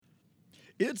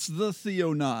It's the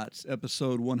Theonauts,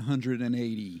 episode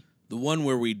 180. The one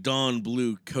where we don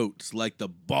blue coats like the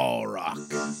Balrog.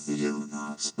 The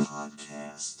Theonauts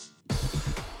Podcast.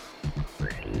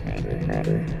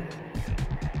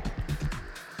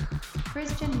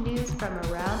 Christian news from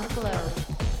around the globe.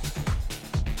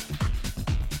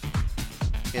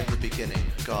 In the beginning,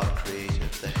 God created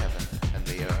the heaven and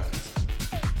the earth.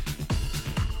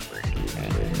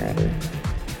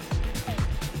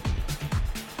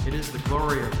 It is the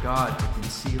glory of God to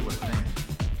conceal a thing,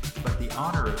 but the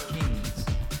honor of kings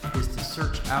is to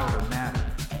search out a matter.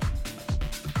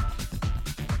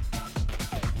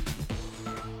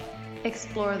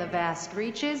 Explore the vast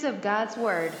reaches of God's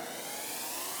Word.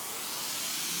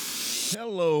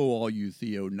 Hello, all you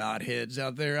Theonaut heads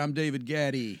out there. I'm David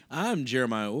Gaddy, I'm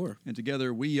Jeremiah Orr. and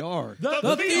together we are The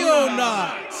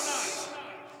Theonauts!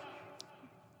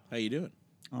 How you doing?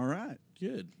 all right.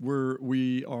 Good.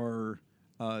 We are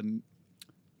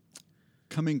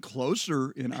coming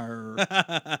closer in our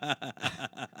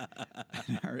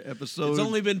episode It's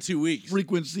only been 2 weeks.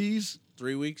 frequencies.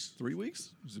 3 weeks? 3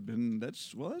 weeks? Has it been?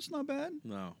 That's not bad.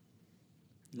 No. Not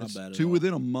That's bad at two all.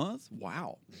 within a month.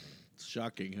 Wow. It's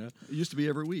shocking, huh? It used to be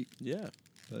every week. Yeah.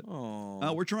 But-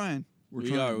 Oh, We're trying. We're we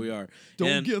trying. are. Don't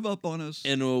and, give up on us.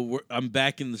 And I'm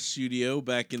back in the studio,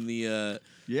 back in the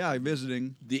I'm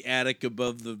visiting. attic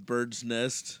above the bird's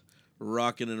nest,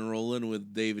 rocking and rolling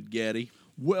with David Gaddy.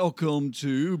 Welcome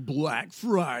to Black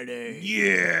Friday.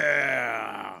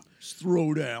 Yeah. Let's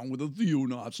throw down with the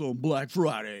Theonauts on Black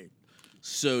Friday.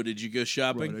 So, did you go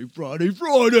shopping?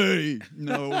 Friday.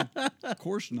 No, of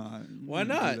course not. Why We don't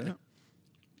do not? that.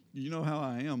 You know how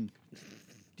I am.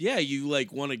 Yeah, you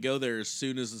want to go there as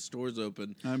soon as the stores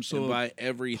open. I'm so and buy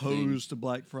everything. opposed to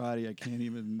Black Friday. I can't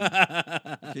even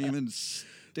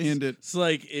stand it. It's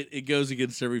like it goes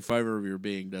against every fiber of your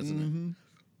being, doesn't Mhm.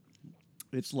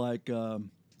 It's like,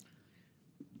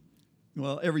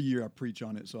 every year I preach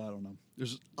on it, so I don't know.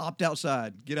 There's opt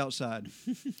outside, get outside,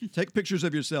 take pictures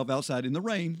of yourself outside in the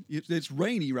rain. It's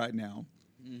rainy right now,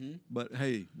 but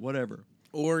hey, whatever. it?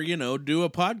 Or do a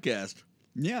podcast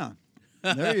Yeah,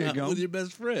 there you go. with your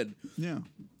best friend. Yeah,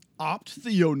 opt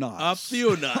Theonauts.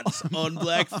 Theonauts on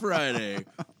Black Friday.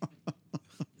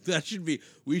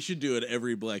 We should do it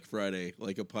every Black Friday,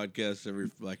 like a podcast every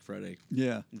Black Friday,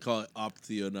 Yeah, and call it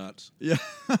Theonauts. yeah,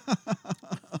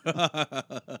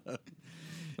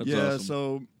 That's yeah. awesome.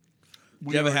 So,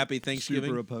 you have a are happy Thanksgiving?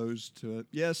 Super opposed to it.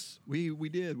 Yes, we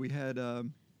did. We had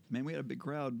we had a big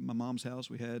crowd. My mom's house.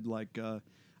 We had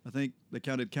I think they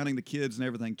counting the kids and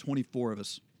everything. 24 of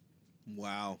us.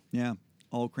 Wow. Yeah,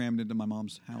 all crammed into my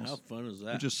mom's house. How fun is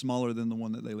that? Which is smaller than the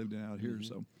one that they lived in out here.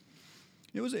 So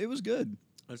it was good.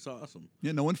 That's awesome.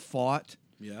 Yeah, no one fought.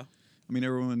 Yeah. I mean,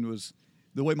 everyone was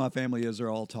the way my family is. They're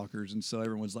all talkers, and so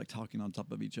everyone's like talking on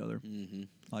top of each other,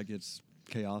 like it's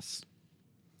chaos.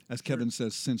 As Kevin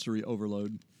says, sensory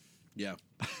overload. Yeah.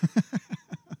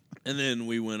 And then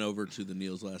we went over to the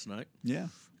Neils last night Yeah,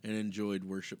 and enjoyed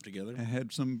worship together. I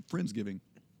had some Friendsgiving.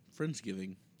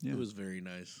 Friendsgiving. Yeah. It was very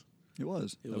nice. It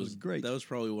was. That was great. That was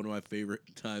probably one of my favorite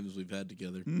times we've had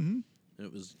together. Mm-hmm.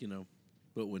 It was,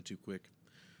 but it went too quick.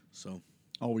 So,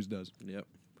 Always does. yep.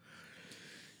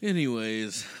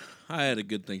 Anyways, I had a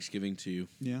good Thanksgiving too.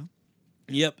 Yeah.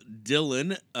 Yep,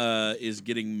 Dylan is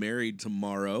getting married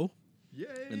tomorrow. Yay.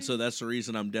 And so that's the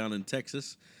reason I'm down in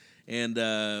Texas, and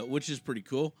which is pretty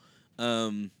cool.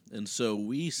 And so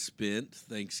we spent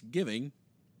Thanksgiving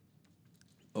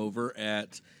over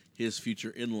at his future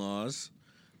in-laws.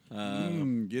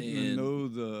 Getting to and know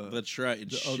the. That's right. And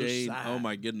the other Shane, side. oh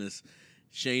my goodness,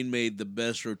 Shane made the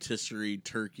best rotisserie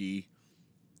turkey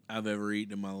I've ever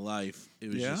eaten in my life. It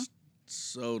was Yeah? just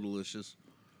so delicious.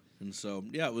 And so,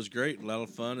 yeah, it was great. A lot of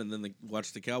fun. And then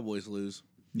watch the Cowboys lose.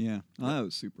 Yeah. Oh, that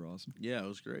was super awesome. Yeah, it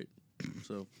was great.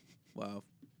 So, wow.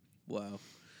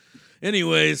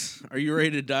 Anyways, are you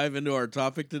ready to dive into our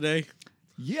topic today?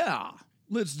 Yeah.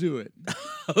 Let's do it.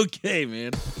 Okay,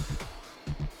 man.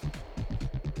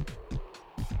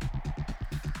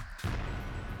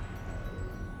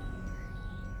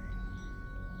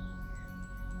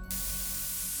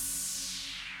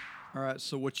 All right.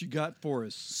 So what you got for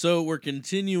us? So we're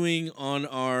continuing on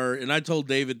and I told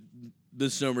David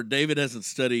this summer, David hasn't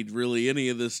studied really any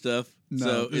of this stuff. No,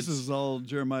 so this is all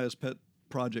Jeremiah's pet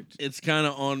project. it's kind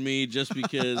of on me just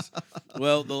because,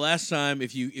 well, the last time,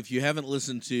 if you haven't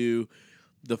listened to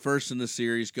the first in the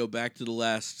series, go back to the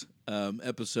last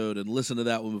episode and listen to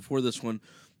that one before this one,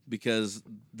 because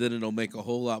then it'll make a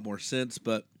whole lot more sense.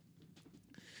 But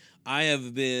I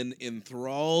have been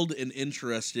enthralled and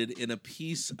interested in a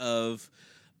piece of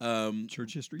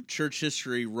Church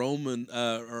history. Roman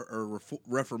or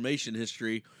Reformation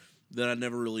history that I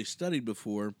never really studied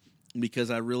before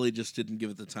because I really just didn't give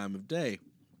it the time of day.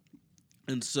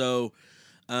 And so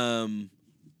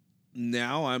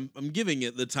now I'm giving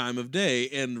it the time of day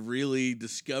and really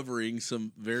discovering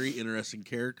some very interesting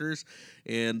characters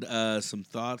and some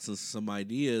thoughts and some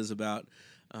ideas about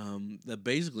that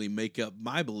basically make up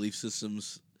my belief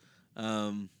systems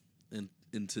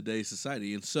in today's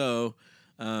society. And so,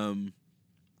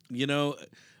 you know,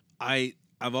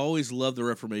 I've always loved the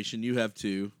Reformation. You have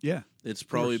too. Yeah. It's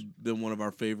probably been one of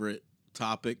our favorite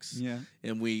topics. Yeah.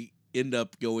 And we end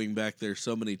up going back there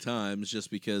so many times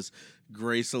just because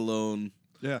grace alone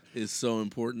is so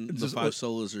important. The five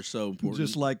solas are so important.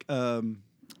 Just like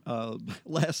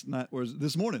last night or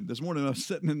this morning. This morning I was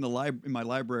sitting in my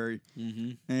library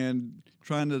and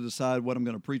trying to decide what I'm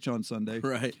going to preach on Sunday.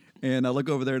 Right. And I look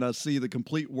over there and I see the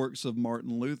complete works of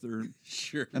Martin Luther.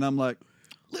 Sure. And I'm like,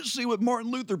 let's see what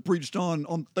Martin Luther preached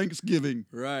on Thanksgiving.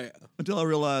 Right. Until I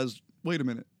realized, wait a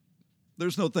minute,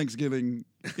 there's no Thanksgiving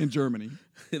in Germany.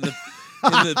 in the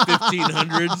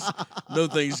 1500s, no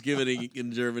Thanksgiving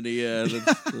in Germany. Yeah,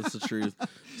 that's the truth.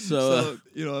 So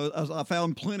you know, I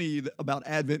found plenty about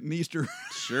Advent and Easter.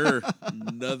 Sure,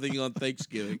 nothing on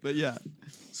Thanksgiving. But yeah.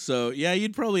 So yeah,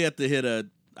 you'd probably have to hit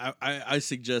I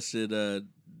suggested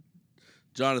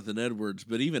Jonathan Edwards,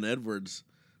 but even Edwards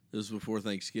was before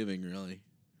Thanksgiving, really.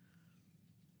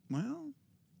 Well,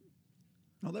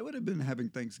 no, they would have been having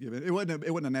Thanksgiving. It wasn't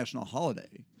a national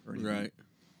holiday or anything. Right.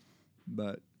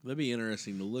 But that'd be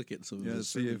interesting to look at some of his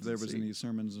see if there was any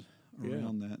sermons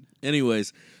around that.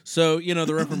 Anyways, so you know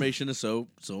the Reformation is so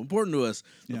important to us.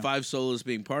 The five solas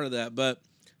being part of that, but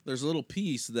there's a little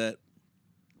piece that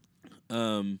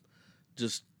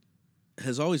just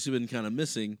has always been kind of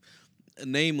missing,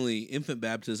 namely infant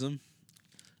baptism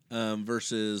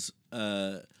versus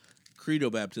credo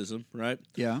baptism, right?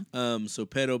 Yeah. So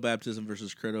pedo baptism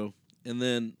versus credo, and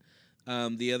then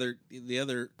the other.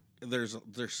 There's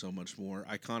so much more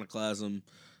iconoclasm,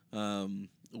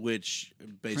 which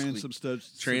basically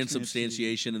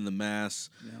transubstantiation in the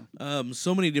Mass. Yeah.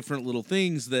 So many different little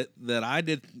things that I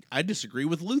disagree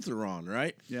with Luther on,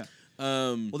 right? Yeah.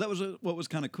 Well, that was what was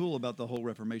kind of cool about the whole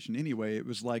Reformation. Anyway, it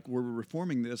was like we're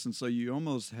reforming this, and so you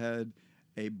almost had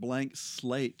a blank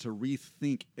slate to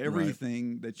rethink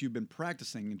everything that you've been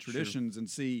practicing in traditions and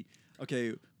see,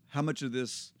 okay, how much of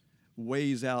this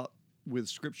weighs out with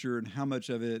Scripture and how much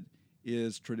of it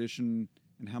is tradition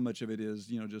and how much of it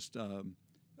is, you know, just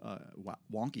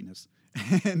wonkiness.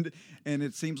 and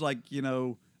it seems like, you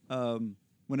know,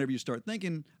 whenever you start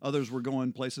thinking, others were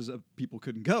going places that people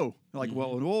couldn't go. Like,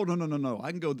 well, no, I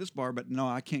can go this far, but no,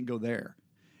 I can't go there.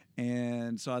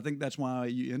 And so I think that's why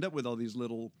you end up with all these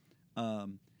little, I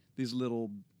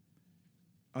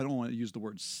don't want to use the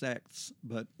word sects,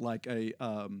 but like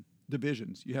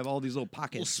divisions. You have all these little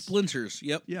pockets. Well, splinters.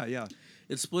 Yep. Yeah.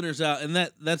 It splinters out, and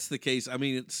that's the case. I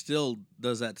mean, it still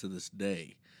does that to this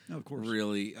day. Oh, of course.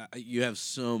 Really, you have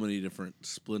so many different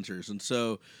splinters, and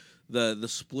so the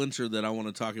splinter that I want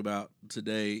to talk about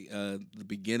today, the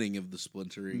beginning of the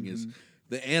splintering is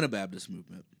the Anabaptist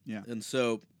movement. Yeah, and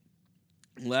so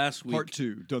last week, part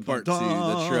two. That's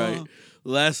right.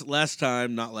 Last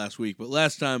time, not last week, but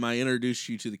last time I introduced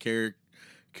you to the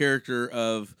character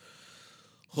of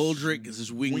Huldrych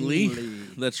Zwingli.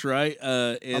 That's right.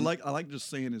 And I like just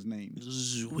saying his name.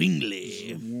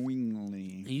 Zwingli.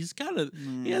 He's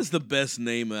he has the best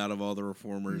name out of all the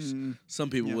reformers. Some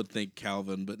people would think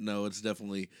Calvin, but no, it's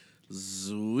definitely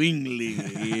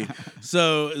Zwingli.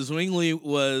 So Zwingli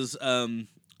was the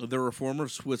reformer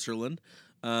of Switzerland.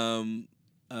 He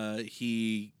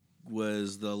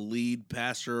was the lead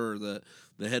pastor or the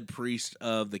head priest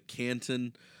of the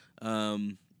canton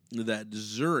that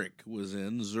Zurich was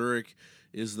in. Zurich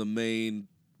is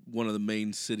one of the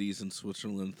main cities in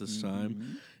Switzerland at this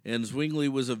time. And Zwingli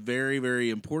was a very, very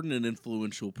important and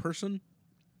influential person.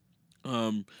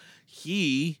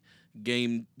 He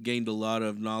gained a lot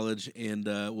of knowledge and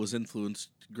was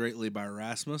influenced greatly by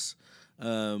Erasmus.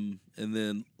 And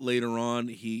then later on,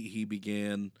 he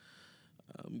began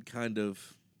kind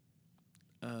of...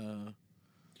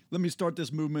 let me start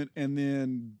this movement and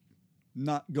then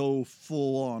not go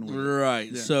full on with it.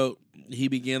 Right. Yeah. So he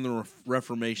began the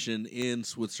Reformation in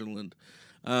Switzerland.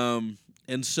 And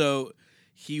so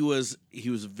he was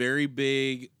very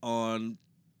big on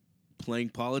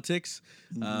playing politics.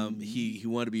 He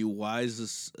wanted to be wise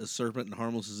as a serpent and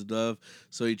harmless as a dove.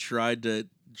 So he tried to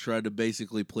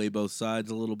basically play both sides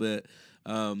a little bit.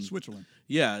 Switzerland.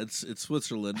 Yeah, it's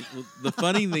Switzerland. The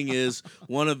funny thing is,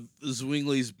 one of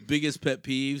Zwingli's biggest pet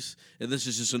peeves, and this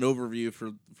is just an overview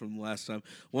from last time.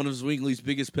 One of Zwingli's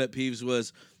biggest pet peeves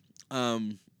was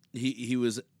he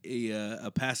was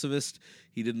a pacifist.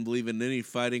 He didn't believe in any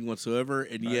fighting whatsoever,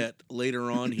 and yet later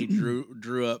on he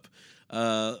drew up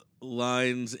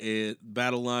lines and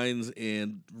battle lines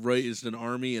and raised an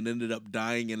army and ended up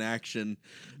dying in action,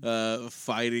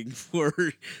 fighting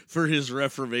for his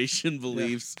Reformation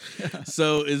beliefs.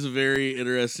 So it's very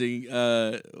interesting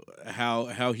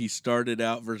how he started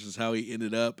out versus how he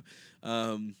ended up,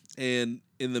 and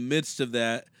in the midst of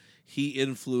that, he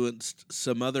influenced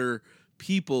some other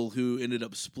people who ended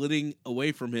up splitting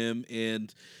away from him,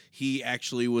 and he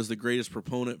actually was the greatest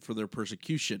proponent for their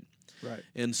persecution. Right.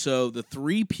 And so the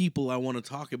three people I want to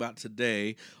talk about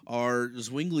today are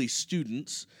Zwingli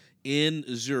students in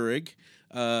Zurich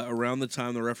around the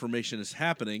time the Reformation is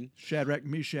happening. Shadrach,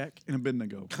 Meshach, and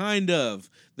Abednego. Kind of.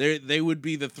 They would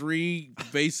be the three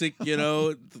basic,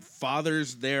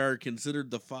 fathers. They are considered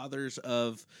the fathers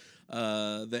of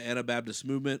the Anabaptist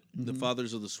movement, the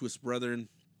fathers of the Swiss Brethren.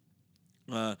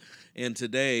 And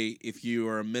today, if you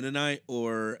are a Mennonite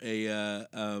or a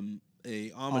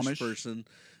Amish person,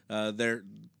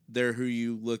 they're who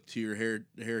you look to your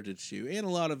heritage to, and a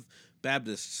lot of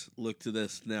Baptists look to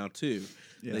this now too.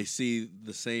 Yeah. They see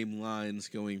the same lines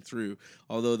going through,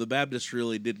 although the Baptists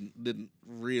really didn't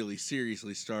really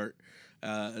seriously start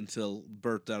until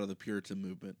birthed out of the Puritan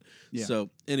movement. Yeah.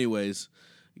 So, anyways,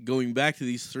 going back to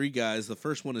these three guys, the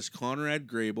first one is Conrad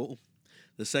Grebel.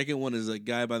 The second one is a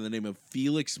guy by the name of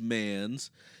Felix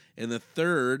Manz. And the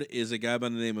third is a guy by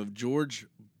the name of George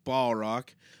Ballrock,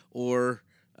 or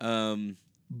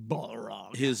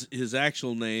Ballrock. His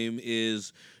actual name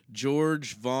is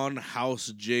George von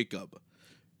Haus Jacob.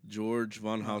 George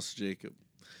von Haus Jacob.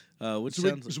 Which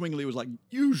Zwingli was like,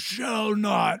 "You shall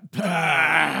not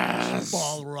pass,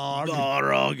 Ballrock."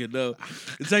 Ballrock. No,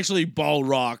 it's actually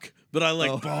Ballrock. But I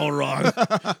like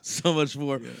Ballrock so much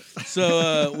more. Yeah.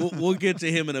 So we'll get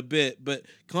to him in a bit. But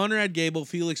Conrad Gable,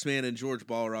 Felix Mann, and George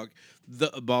Ballrock,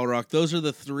 those are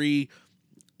the three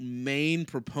main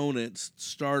proponents,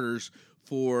 starters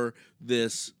for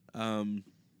this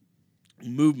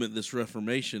movement, this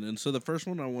Reformation. And so the first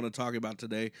one I want to talk about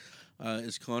today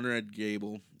is Conrad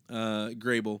Gable.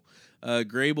 Grabel.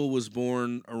 Grabel was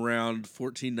born around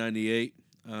 1498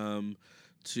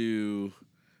 to...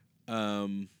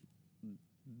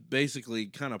 basically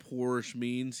kind of poorish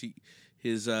means.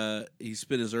 He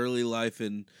spent his early life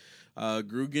in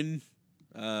Grügen,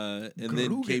 and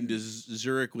then came to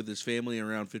Zurich with his family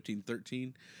around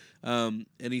 1513. And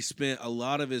he spent a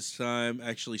lot of his time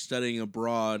actually studying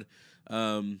abroad.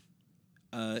 And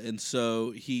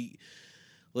so he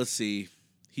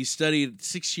studied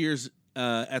 6 years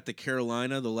at the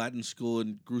Carolina, the Latin school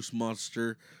in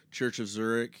Grossmünster Church of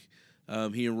Zurich.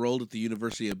 He enrolled at the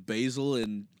University of Basel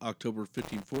in October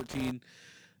 1514.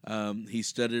 He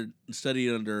studied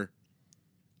under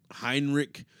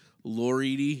Heinrich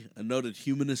Loretti, a noted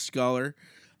humanist scholar.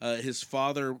 His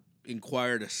father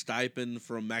inquired a stipend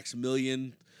from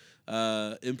Maximilian,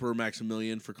 Emperor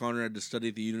Maximilian, for Conrad to study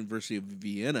at the University of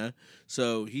Vienna.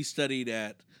 So he studied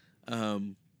at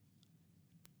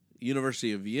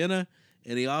University of Vienna,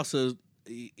 and he also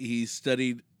he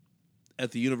studied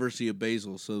at the University of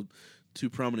Basel. So 2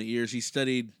 prominent years. He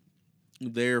studied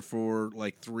there for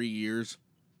like 3 years.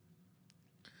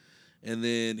 And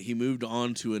then he moved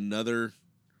on to he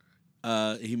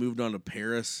moved on to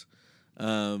Paris,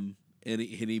 and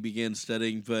he began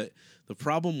studying. But the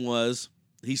problem was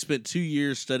he spent 2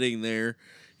 years studying there.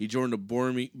 He joined a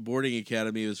boarding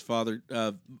academy. His father,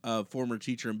 former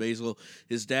teacher in Basel,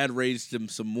 his dad raised him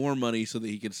some more money so that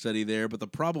he could study there. But the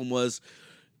problem was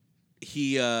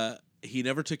he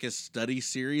never took his studies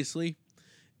seriously,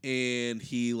 and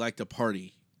he liked to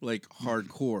party like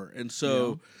hardcore. And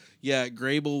so,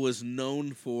 Grabel was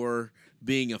known for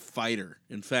being a fighter.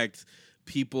 In fact,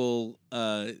 people,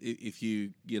 if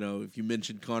you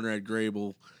mentioned Conrad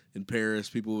Grabel in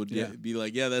Paris, people would be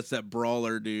like, "Yeah, that's that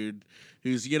brawler dude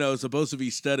who's supposed to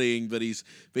be studying, but he's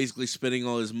basically spending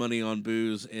all his money on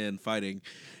booze and fighting."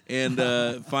 And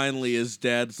finally, his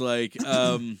dad's like,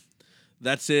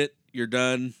 "That's it. You're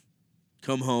done.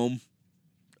 Come home.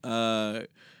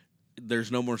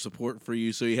 There's no more support for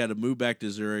you." So he had to move back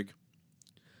to Zurich,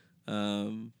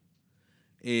 and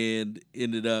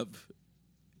ended up,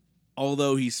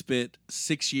 although he spent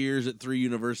 6 years at 3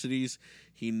 universities,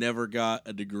 he never got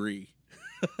a degree.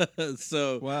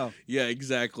 So wow, yeah,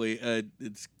 exactly.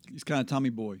 He's kind of Tommy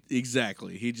Boy.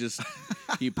 Exactly. He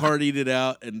partied it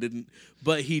out and didn't,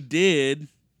 but he did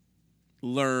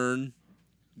learn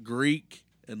Greek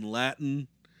and Latin.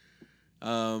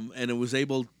 And it was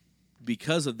able,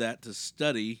 because of that, to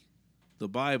study the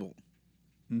Bible.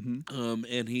 Mm-hmm.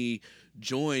 And he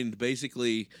joined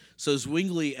basically. So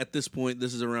Zwingli at this point,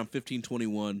 this is around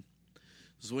 1521.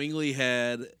 Zwingli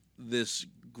had this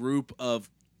group of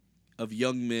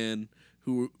young men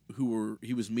who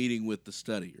he was meeting with to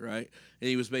study, right? And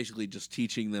he was basically just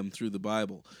teaching them through the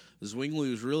Bible. Zwingli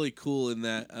was really cool in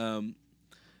that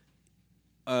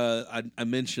I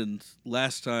mentioned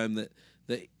last time that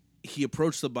he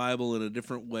approached the Bible in a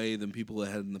different way than people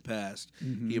had in the past.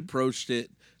 He approached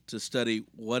it to study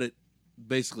what it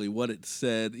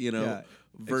said, Yeah.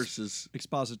 versus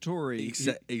Expository.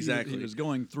 Exactly. He was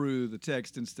going through the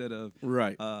text instead of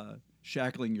right.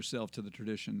 shackling yourself to the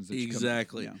traditions. That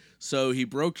Exactly. You come, So he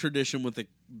broke tradition with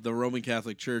the Roman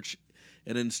Catholic Church,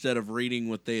 and instead of reading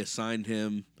what they assigned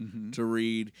him to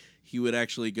read, he would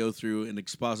actually go through and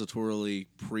expositorily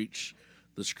preach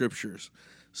the scriptures.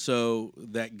 So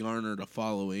that garnered a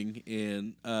following,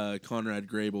 and Conrad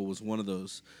Grebel was one of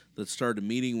those that started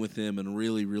meeting with him and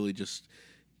really, really just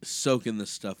soaking this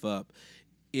stuff up.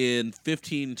 In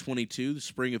 1522, the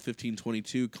spring of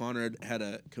 1522, Conrad had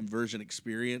a conversion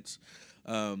experience,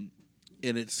 and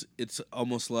it's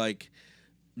almost like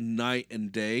night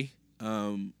and day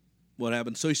what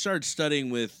happened. So he started studying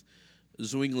with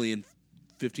Zwingli in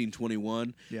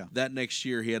 1521. Yeah. That next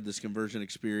year, he had this conversion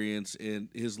experience, and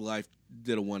his life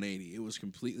did a 180. It was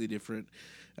completely different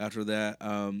after that.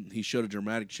 He showed a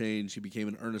dramatic change. He became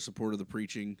an earnest supporter of the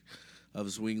preaching of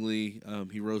Zwingli.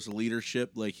 He rose to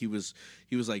leadership. Like he was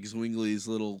like Zwingli's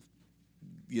little,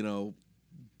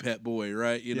 pet boy,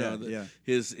 right?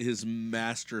 His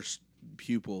master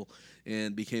pupil,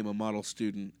 and became a model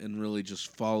student, and really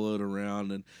just followed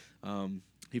around. And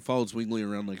he followed Zwingli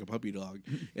around like a puppy dog,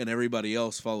 and everybody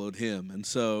else followed him. And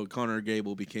so Conrad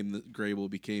Grebel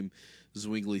became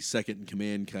Zwingli's second in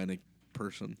command kind of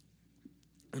person.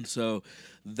 And so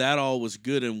that all was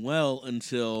good and well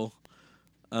until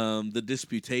the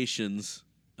disputations.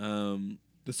 The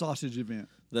sausage event.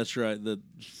 That's right, the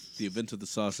event of the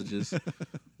sausages,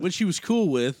 which he was cool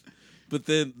with. But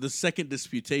then the second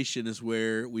disputation is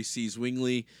where we see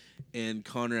Zwingli and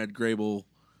Conrad Grebel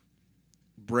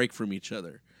break from each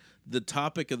other. The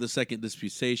topic of the second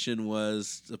disputation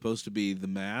was supposed to be the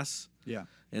Mass,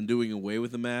 and doing away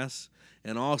with the Mass,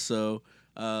 and also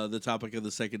the topic of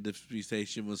the second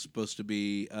disputation was supposed to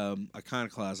be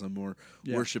iconoclasm, or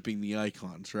worshiping the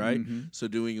icons, right? So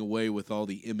doing away with all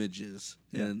the images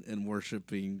and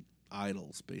worshiping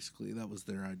idols, basically. That was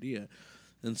their idea.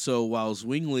 And so while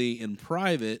Zwingli in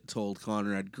private told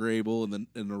Conrad Grebel and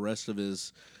the rest of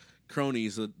his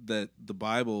cronies that the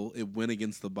Bible, it went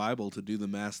against the Bible to do the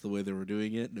Mass the way they were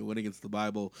doing it, and it went against the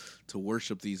Bible to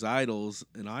worship these idols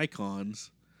and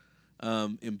icons,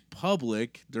 in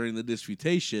public during the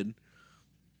disputation,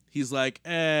 he's like,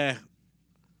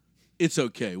 it's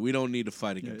okay. We don't need to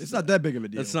fight against it. It's not that big of a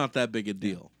deal. It's not that big a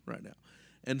deal right now.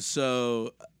 And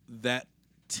so that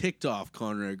ticked off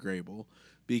Conrad Grebel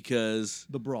because...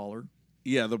 The brawler.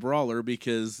 Yeah, the brawler,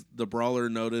 because the brawler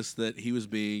noticed that he was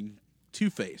being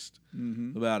two-faced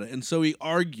about it. And so he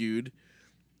argued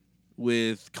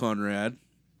with Conrad.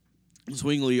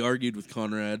 Zwingli argued with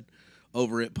Conrad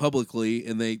over it publicly,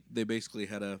 and they basically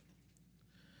had a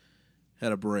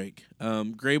break.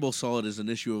 Grebel saw it as an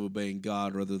issue of obeying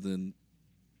God rather than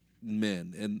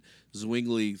men, and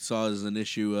Zwingli saw it as an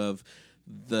issue of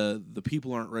the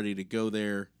people aren't ready to go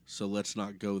there, so let's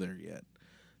not go there yet.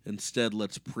 Instead,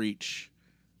 let's preach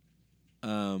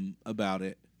about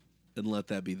it and let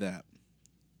that be that.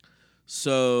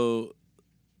 So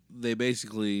they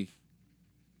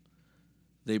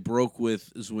broke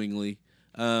with Zwingli.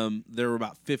 There were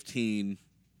about 15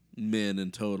 men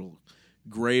in total.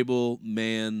 Grebel,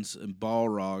 Mans, and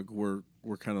Balrog were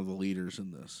kind of the leaders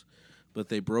in this. But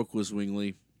they broke with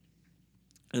Zwingli,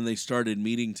 and they started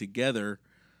meeting together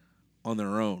on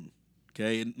their own.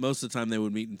 Okay, and most of the time they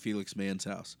would meet in Felix Mann's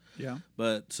house. Yeah.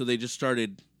 But so they just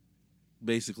started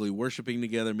basically worshiping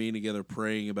together, meeting together,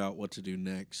 praying about what to do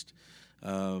next,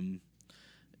 and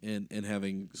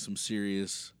having some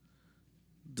serious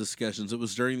discussions. It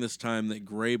was during this time that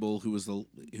Grebel,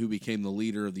 who became the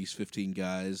leader of these 15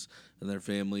 guys and their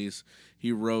families,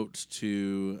 he wrote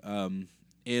to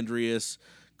Andreas,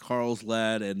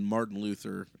 Karlstad, and Martin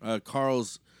Luther.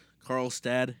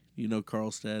 Karlstad, you know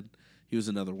Karlstad? He was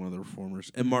another one of the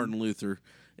reformers. And Martin Luther.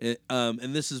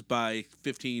 And this is by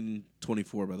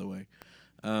 1524, by the way.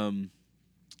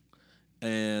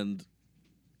 And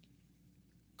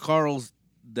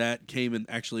Karlstad came and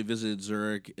actually visited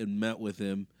Zurich and met with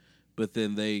him, but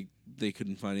then they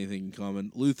couldn't find anything in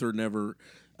common. Luther never,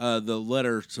 the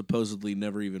letter supposedly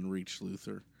never even reached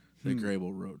Luther that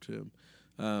Grebel wrote to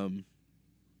him.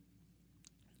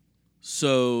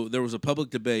 So there was a public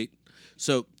debate.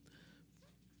 So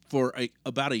for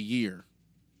about a year,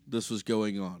 this was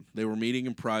going on. They were meeting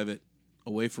in private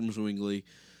away from Zwingli.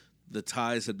 The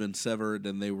ties had been severed,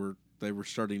 and they were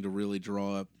starting to really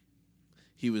draw up.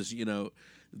 He was,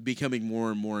 becoming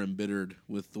more and more embittered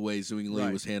with the way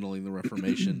Zwingli was handling the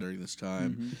Reformation during this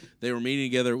time. Mm-hmm. They were meeting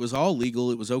together. It was all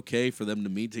legal. It was okay for them to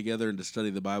meet together and to study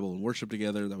the Bible and worship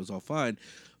together. That was all fine.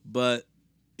 But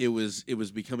it was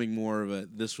becoming more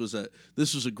of this was a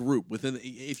group within.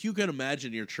 If you can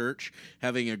imagine your church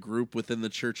having a group within the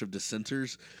church of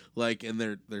dissenters, and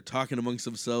they're talking amongst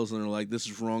themselves and they're like, this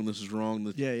is wrong, this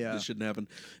this shouldn't happen.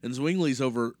 And Zwingli's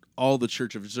over all the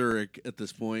Church of Zurich at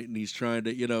this point, and he's trying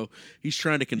to control. He's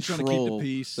trying to keep the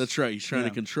peace. That's right. He's trying to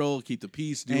control, keep the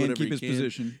peace, do and whatever keep he his can,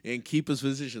 position. and keep his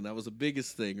position. That was the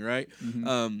biggest thing, right?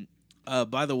 Mm-hmm.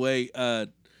 By the way,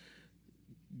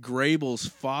 Grabel's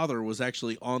father was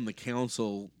actually on the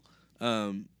council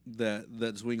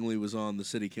that Zwingli was on, the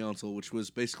city council, which was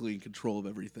basically in control of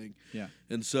everything. Yeah.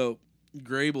 And so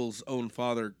Grabel's own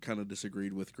father kind of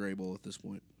disagreed with Grabel at this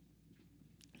point.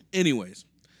 Anyways,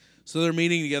 so they're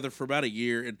meeting together for about a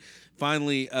year, and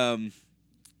finally...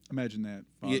 imagine that,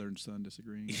 father and son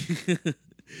disagreeing.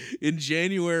 In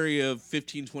January of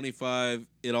 1525,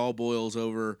 it all boils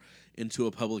over into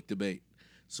a public debate.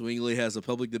 Zwingli has a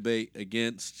public debate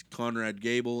against Conrad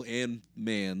Gable and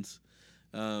Manz,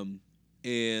 and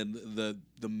the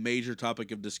major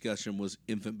topic of discussion was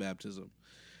infant baptism.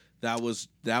 That was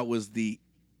the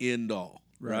end all,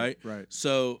 right? Right.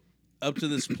 So up to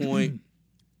this point,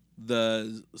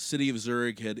 the city of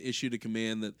Zurich had issued a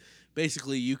command that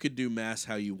basically you could do mass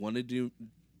how you wanted to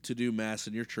do mass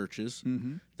in your churches.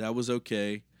 Mm-hmm. That was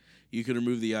okay. You could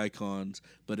remove the icons,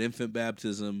 but infant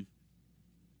baptism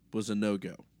was a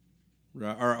no-go.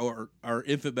 Right? Our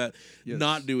infant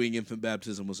not doing infant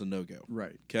baptism was a no-go.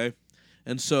 Right. Okay?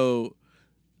 And so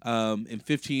in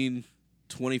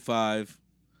 1525,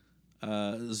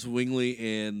 Zwingli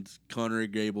and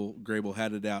Conrad Grabel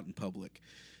had it out in public.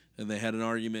 And they had an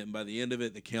argument, and by the end of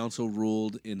it, the council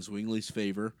ruled in Zwingli's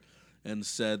favor and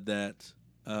said that,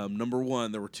 number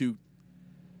one, there were two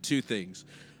things.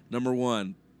 Number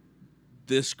one,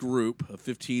 this group of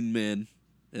 15 men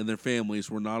and their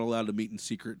families were not allowed to meet in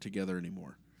secret together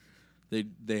anymore.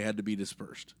 They had to be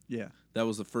dispersed. Yeah. That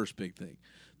was the first big thing.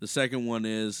 The second one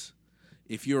is,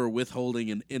 if you are withholding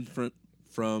an infant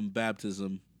from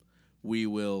baptism, we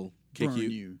will kick Burn you.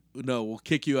 you. No, we'll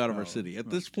kick you out of our city. At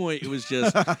this point, it was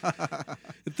just.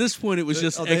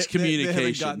 Excommunication. Excommunication. They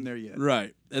haven't gotten there yet.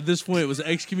 Right. At this point, it was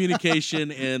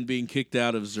excommunication and being kicked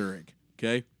out of Zurich.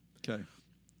 Okay. Okay.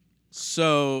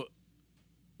 So,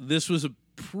 this was a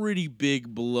pretty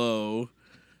big blow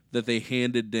that they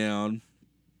handed down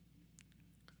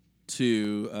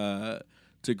to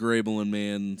Grabel and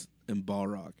Manz and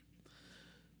Balrog.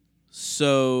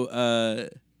 So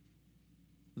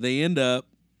they end up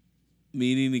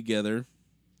meeting together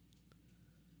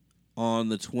on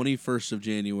the 21st of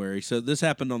January. So this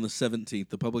happened on the 17th.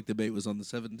 The public debate was on the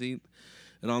 17th.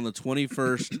 And on the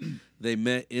 21st, they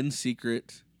met in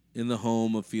secret in the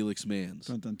home of Felix Manz.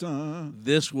 Dun, dun, dun.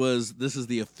 This is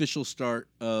the official start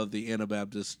of the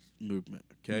Anabaptist movement.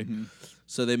 Okay,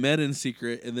 So they met in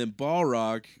secret, and then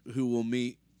Balrog, who we'll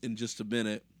meet in just a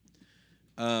minute,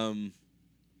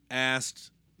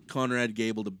 asked Conrad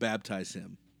Gable to baptize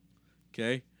him.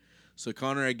 Okay, so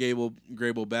Conrad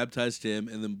Grabel baptized him,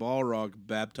 and then Balrog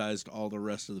baptized all the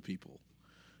rest of the people.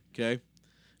 Okay,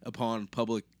 upon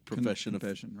public profession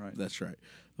right? That's right,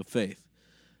 of faith.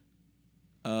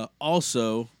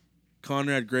 Also,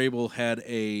 Conrad Grabel had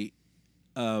an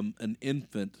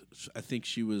infant. I think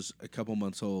she was a couple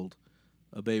months old,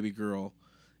 a baby girl,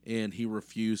 and he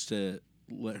refused to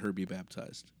let her be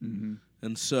baptized. Mm-hmm.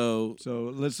 And so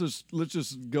let's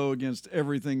just go against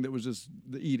everything that was just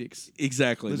the edicts.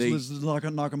 Exactly. Let's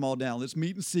knock them all down. Let's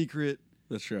meet in secret.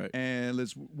 That's right. And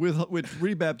let's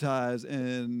rebaptize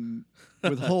and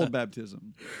withhold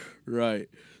baptism. Right.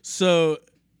 So,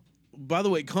 by the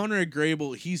way, Conrad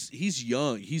Grabel, he's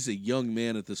young. He's a young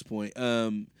man at this point.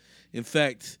 In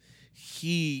fact,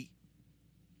 he'll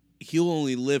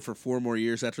only live for 4 more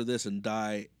years after this and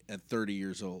die at 30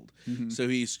 years old. Mm-hmm. So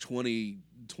he's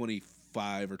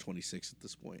 25 or 26 at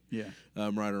this point. Yeah.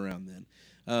 Right around then.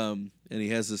 And he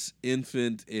has this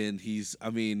infant, and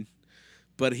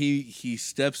but he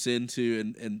steps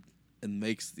into and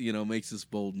makes this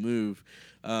bold move.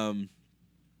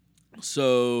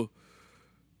 So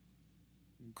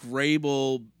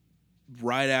Grabel,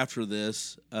 right after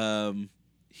this,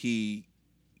 he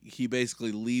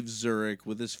basically leaves Zurich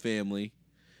with his family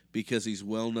because he's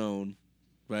well known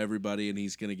by everybody, and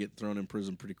he's going to get thrown in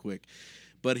prison pretty quick.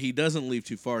 But he doesn't leave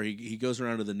too far. He goes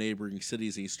around to the neighboring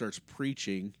cities, and he starts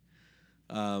preaching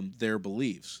their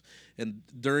beliefs. And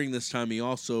during this time, he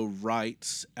also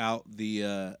writes out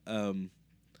the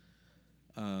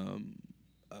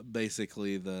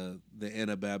basically the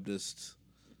Anabaptist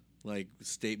like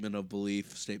statement of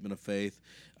belief, statement of faith,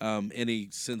 and he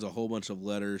sends a whole bunch of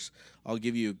letters. I'll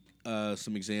give you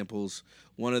some examples.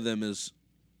 One of them is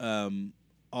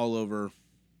all over.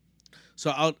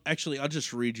 So I'll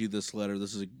just read you this letter.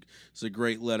 This is a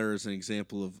great letter as an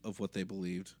example of what they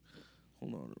believed.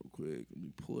 Hold on real quick. Let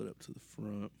me pull it up to the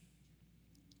front.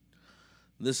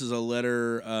 This is a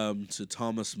letter to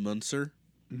Thomas Munzer.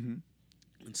 Mm-hmm.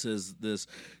 It says this: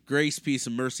 grace, peace,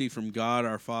 and mercy from God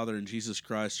our Father and Jesus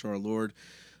Christ our Lord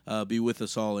be with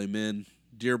us all. Amen.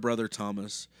 Dear brother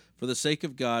Thomas, for the sake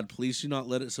of God, please do not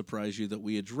let it surprise you that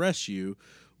we address you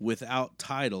without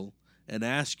title and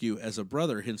ask you as a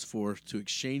brother henceforth to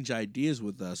exchange ideas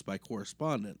with us by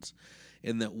correspondence,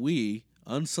 and that we,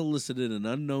 unsolicited and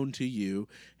unknown to you,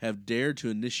 have dared to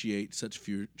initiate such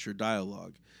future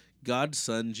dialogue. God's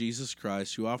Son, Jesus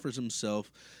Christ, who offers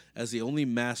himself as the only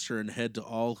master and head to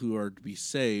all who are to be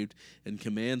saved, and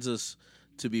commands us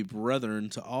to be brethren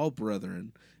to all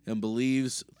brethren, and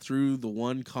believes through the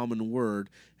one common word,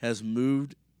 has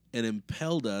moved and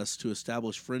impelled us to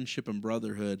establish friendship and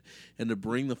brotherhood, and to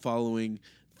bring the following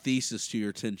thesis to your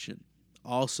attention.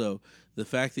 Also, the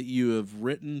fact that you have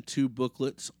written 2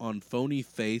 booklets on phony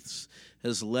faiths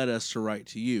has led us to write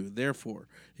to you. Therefore,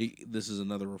 this is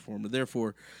another reformer.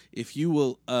 Therefore, if you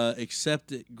will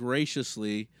accept it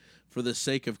graciously for the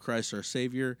sake of Christ our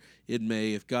Savior, it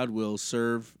may, if God will,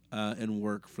 serve and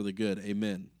work for the good.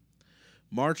 Amen.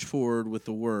 March forward with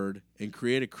the word and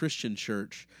create a Christian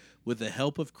church with the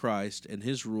help of Christ and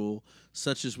his rule,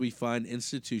 such as we find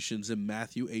institutions in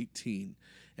Matthew 18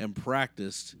 and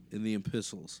practiced in the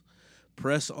epistles.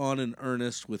 Press on in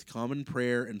earnest with common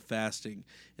prayer and fasting,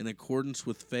 in accordance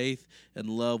with faith and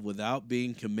love, without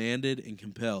being commanded and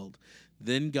compelled.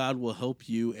 Then God will help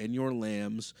you and your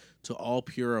lambs to all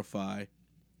purity,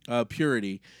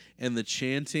 and the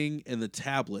chanting and the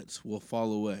tablets will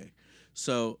fall away.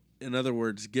 So, in other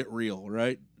words, get real,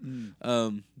 right?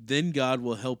 Then God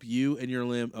will help you and your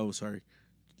lamb. Oh, sorry.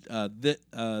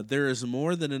 There is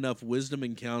more than enough wisdom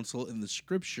and counsel in the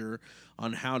Scripture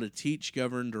on how to teach,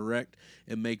 govern, direct,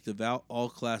 and make devout all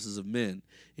classes of men.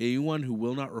 Anyone who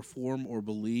will not reform or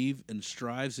believe and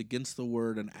strives against the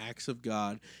word and acts of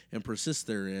God and persists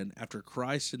therein, after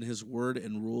Christ and his word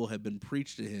and rule have been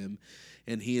preached to him,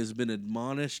 and he has been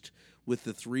admonished with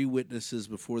the 3 witnesses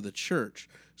before the church,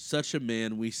 such a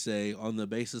man, we say, on the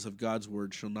basis of God's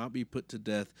word, shall not be put to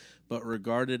death, but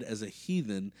regarded as a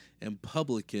heathen and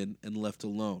publican and left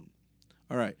alone.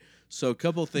 All right, so a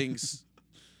couple things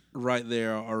right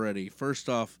there already. First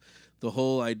off, the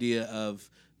whole idea of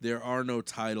there are no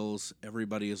titles,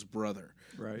 everybody is brother.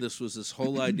 Right. This was this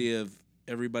whole idea of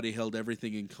everybody held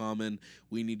everything in common.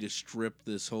 We need to strip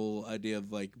this whole idea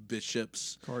of like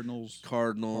bishops, Cardinals,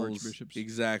 archbishops,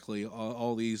 exactly.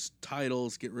 All these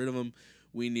titles, get rid of them.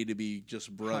 We need to be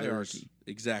just brothers. Hierarchy.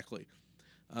 Exactly.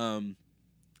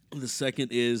 The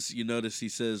second is, you notice he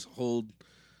says hold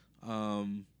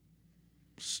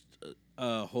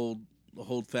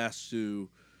fast to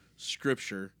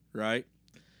Scripture, right?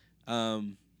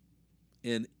 And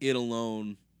it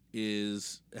alone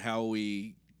is how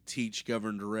we teach,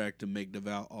 govern, direct, and make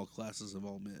devout all classes of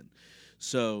all men.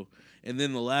 So, and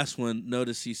then the last one,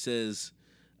 notice he says,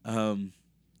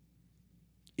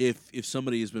 if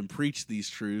somebody has been preached these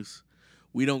truths,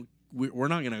 we're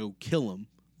not going to go kill them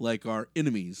like our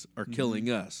enemies are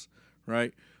killing us,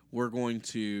 right? We're going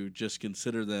to just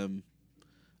consider them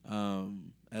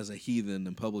as a heathen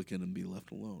and publican and be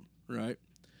left alone, right?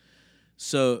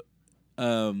 So,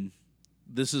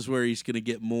 this is where he's going to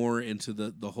get more into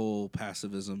the whole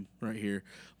pacifism right here.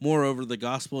 Moreover, the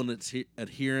gospel and its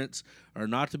adherents are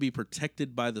not to be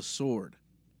protected by the sword.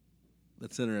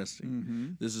 That's interesting. Mm-hmm.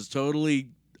 This is totally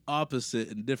opposite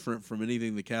and different from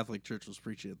anything the Catholic Church was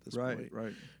preaching at this point.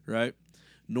 Right?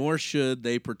 Nor should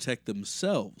they protect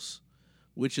themselves,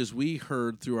 which, as we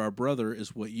heard through our brother,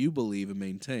 is what you believe and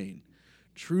maintain.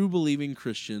 True believing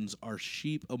Christians are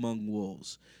sheep among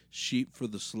wolves, sheep for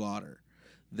the slaughter.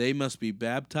 They must be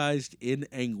baptized in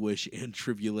anguish and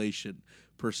tribulation,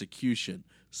 persecution,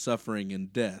 suffering,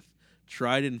 and death,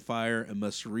 tried in fire, and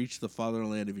must reach the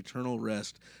fatherland of eternal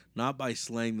rest, not by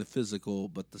slaying the physical,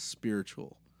 but the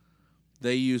spiritual.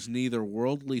 They use neither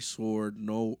worldly sword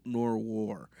nor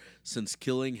war, since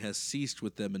killing has ceased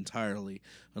with them entirely,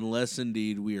 unless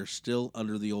indeed we are still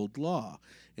under the old law.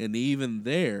 And even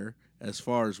there, as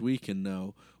far as we can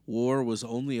know, war was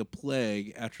only a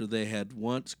plague after they had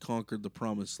once conquered the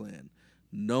promised land.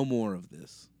 No more of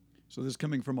this. So this is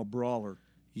coming from a brawler.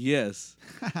 Yes.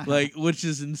 Like, which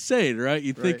is insane, right?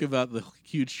 You think Right. about the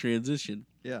huge transition.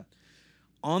 Yeah.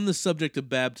 On the subject of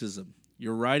baptism,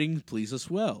 your writings please us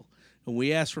well, and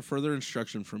we ask for further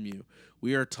instruction from you.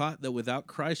 We are taught that without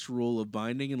Christ's rule of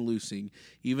binding and loosing,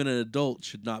 even an adult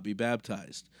should not be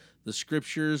baptized. The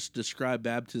scriptures describe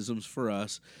baptisms for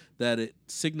us that it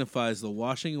signifies the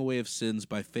washing away of sins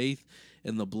by faith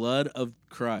in the blood of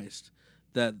Christ,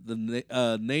 that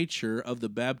the nature of the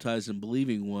baptized and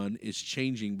believing one is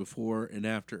changing before and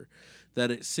after, that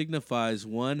it signifies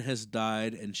one has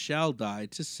died and shall die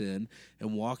to sin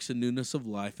and walks in newness of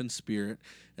life and spirit,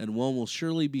 and one will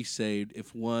surely be saved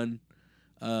if one,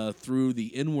 through the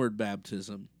inward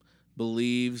baptism,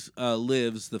 lives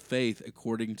the faith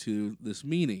according to this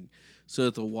meaning, so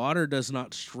that the water does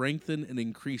not strengthen and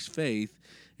increase faith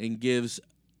and gives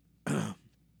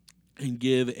and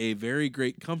give a very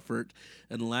great comfort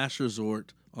and last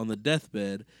resort on the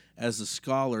deathbed, as the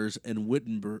scholars at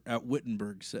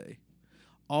Wittenberg say.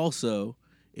 Also,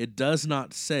 it does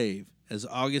not save, as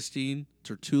Augustine,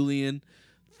 Tertullian,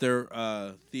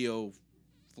 Theophylact,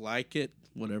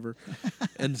 whatever,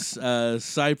 and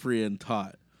Cyprian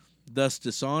taught, thus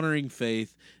dishonoring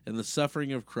faith and the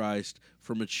suffering of Christ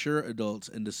for mature adults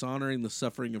and dishonoring the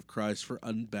suffering of Christ for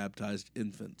unbaptized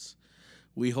infants.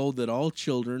 We hold that all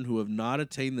children who have not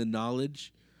attained the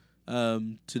knowledge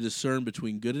to discern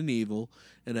between good and evil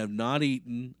and have not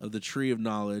eaten of the tree of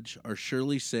knowledge are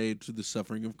surely saved through the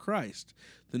suffering of Christ,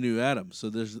 the new Adam. So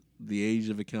there's the age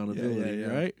of accountability, yeah.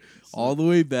 right? All the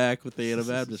way back with the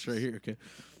Anabaptists right here. Okay.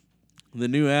 The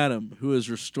new Adam, who has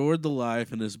restored the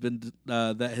life and has been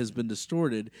that has been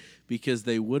distorted because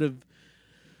they would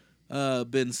have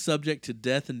been subject to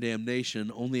death and damnation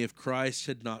only if Christ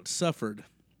had not suffered,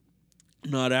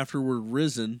 not afterward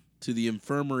risen to the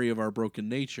infirmary of our broken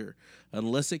nature,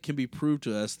 unless it can be proved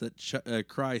to us that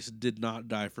Christ did not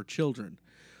die for children.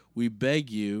 We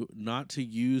beg you not to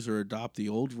use or adopt the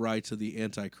old rites of the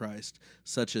Antichrist,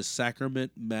 such as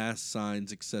sacrament, mass,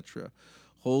 signs, etc.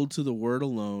 Hold to the word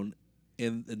alone,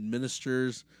 and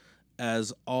administers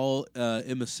as all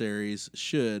emissaries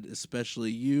should,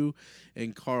 especially you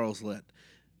and Carlslet.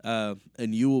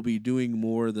 And you will be doing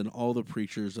more than all the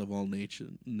preachers of all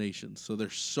nations. So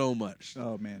there's so much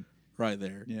Oh man. right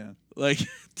there, Yeah. like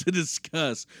to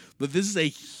discuss. But this is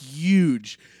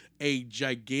a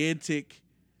gigantic.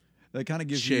 That kind of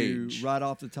gives change. you right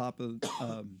off the top of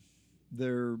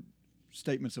their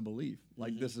statements of belief.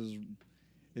 Like Mm-hmm. this is,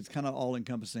 it's kind of all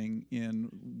encompassing in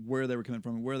where they were coming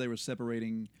from, where they were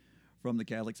separating from the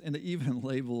Catholics, and to even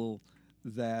label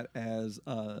that as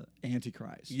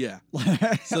Antichrist. Yeah.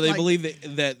 Like- So they like- believe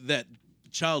that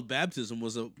child baptism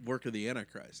was a work of the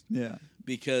Antichrist. Yeah.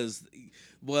 Because,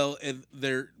 well, and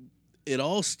it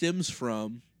all stems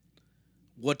from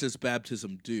what does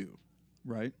baptism do,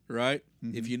 Right. right?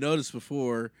 Mhm. If you notice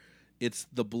before, it's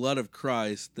the blood of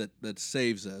Christ that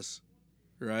saves us,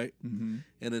 right? Mm-hmm.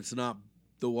 And it's not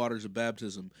the waters of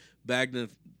baptism.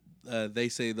 They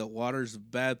say that waters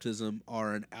of baptism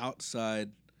are an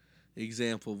outside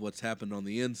example of what's happened on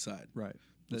the inside. Right.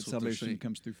 That That's what they're salvation saying.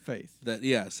 comes through faith.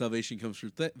 That salvation comes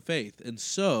through faith, and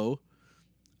so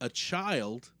a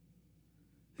child,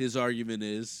 his argument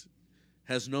is,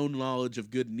 has no knowledge of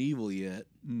good and evil yet,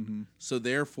 Mm-hmm. so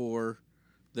therefore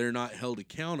they're not held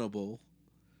accountable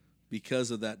because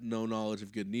of that no knowledge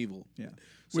of good and evil. Yeah.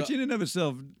 So- Which in and of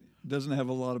itself doesn't have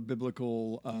a lot of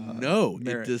biblical No,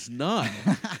 merit. it does not.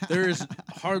 There is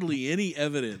hardly any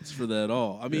evidence for that at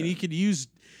all. I mean, Yeah. you could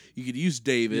use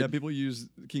David, Yeah, people use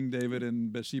King David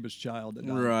and Bathsheba's child that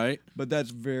died. right? But that's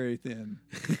very thin.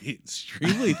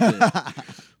 Extremely thin.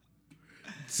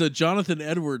 So Jonathan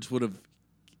Edwards would have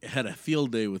had a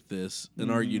field day with this and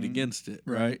argued against it,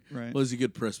 right? Right. Well, he's a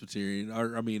good Presbyterian.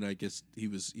 I mean, I guess he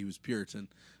was Puritan,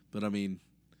 but I mean,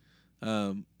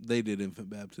 they did infant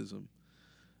baptism.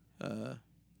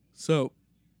 So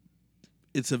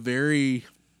it's a very.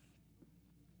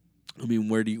 I mean,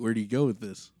 where do you go with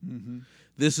this? Mm-hmm.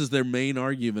 This is their main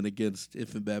argument against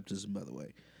infant baptism, by the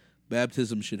way.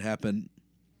 Baptism should happen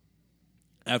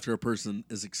after a person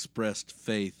has expressed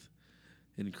faith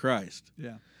in Christ.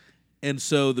 Yeah. And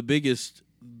so the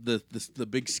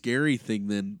big scary thing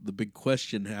then, the big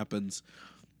question happens,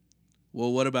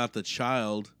 well, what about the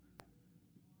child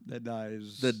That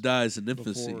dies. that dies in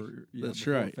infancy? That's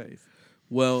before right. Faith.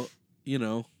 Well,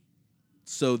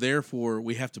 so therefore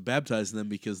we have to baptize them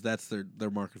because that's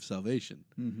their mark of salvation,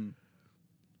 Mm-hmm.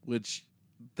 which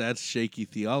that's shaky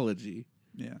theology.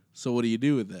 Yeah. So what do you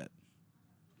do with that?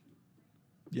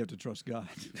 You have to trust God.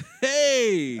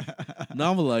 Hey,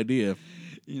 novel idea.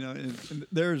 And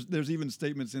there's even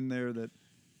statements in there that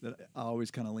I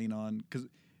always kind of lean on because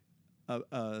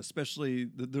especially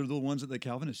they're the ones that the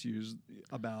Calvinists use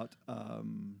about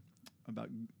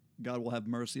God will have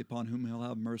mercy upon whom He'll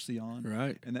have mercy on,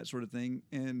 Right. and that sort of thing.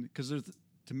 And because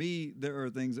to me, there are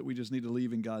things that we just need to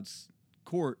leave in God's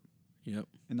court Yep.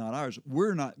 and not ours.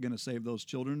 We're not going to save those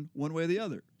children one way or the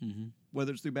other, Mm-hmm.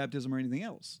 whether it's through baptism or anything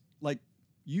else. Like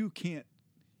you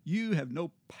have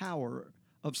no power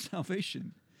of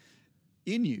salvation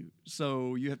in you,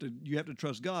 so you have to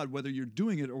trust God whether you're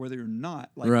doing it or whether you're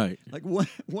not. Like, Right. Like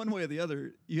one way or the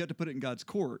other, you have to put it in God's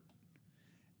court.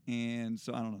 And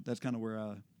so I don't know. That's kind of where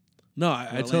No, Well,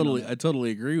 I land totally on that. I totally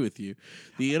agree with you.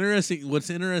 What's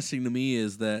interesting to me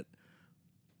is that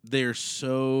they're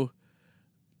so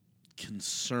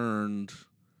concerned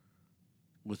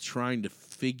with trying to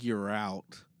figure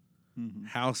out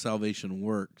how salvation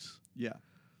works yeah.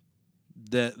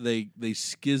 that they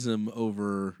schism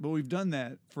over. But we've done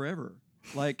that forever.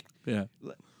 Like Yeah.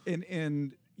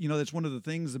 and that's one of the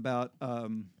things about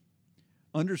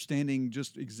understanding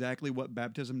just exactly what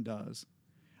baptism does.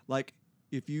 Like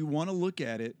if you want to look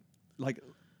at it, like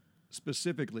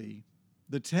specifically,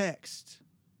 the text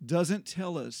doesn't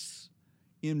tell us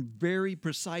in very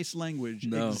precise language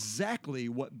No. exactly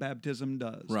what baptism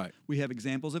does. Right. We have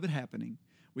examples of it happening.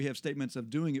 We have statements of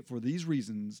doing it for these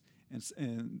reasons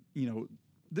and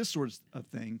this sort of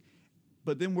thing.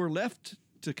 But then we're left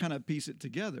to kind of piece it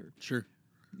together. Sure.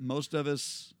 Most of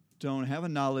us don't have a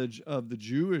knowledge of the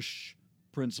Jewish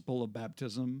principle of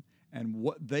baptism and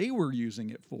what they were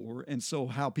using it for, and so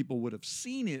how people would have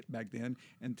seen it back then.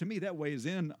 And to me, that weighs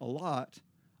in a lot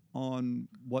on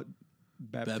what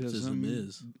baptism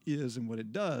is and what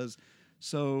it does.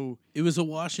 So It was a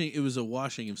washing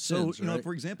of sins, right?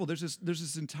 for example, there's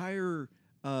this entire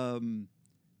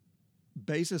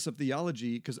basis of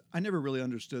theology, because I never really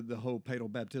understood the whole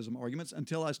paedo baptism arguments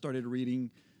until I started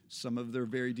reading some of their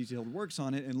very detailed works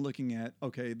on it and looking at,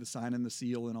 okay, the sign and the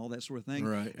seal and all that sort of thing.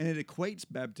 Right. And it equates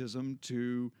baptism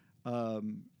to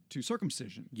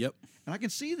circumcision. Yep. And I can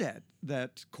see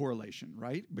that correlation,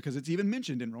 right? Because it's even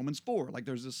mentioned in Romans 4. Like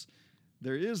there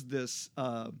is this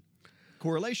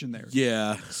correlation there.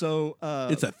 Yeah. So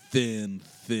It's a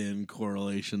thin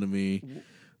correlation to me.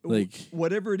 Like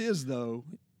whatever it is, though,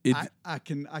 It- I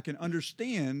can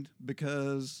understand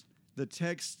because the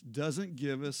text doesn't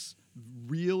give us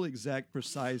real, exact,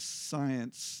 precise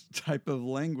science type of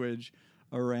language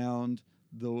around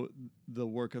the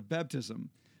work of baptism.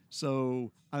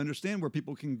 So I understand where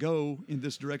people can go in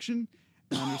this direction.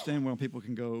 And I understand where people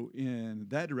can go in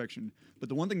that direction. But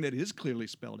the one thing that is clearly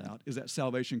spelled out is that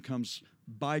salvation comes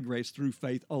by grace through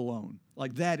faith alone.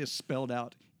 Like that is spelled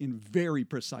out in very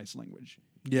precise language.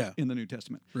 Yeah. In the New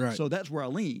Testament. Right. So that's where I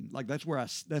lean. Like that's where I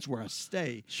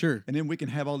stay. Sure. And then we can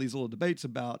have all these little debates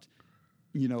about,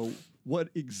 what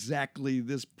exactly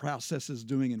this process is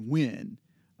doing and when.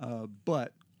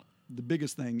 But the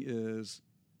biggest thing is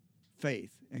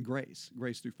faith and grace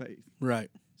through faith. Right.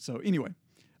 So anyway,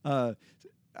 I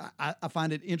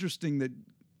find it interesting that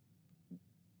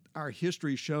our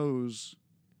history shows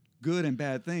good and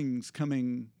bad things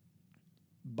coming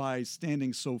by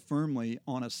standing so firmly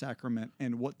on a sacrament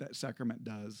and what that sacrament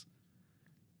does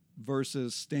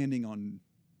versus standing on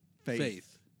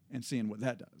faith. And seeing what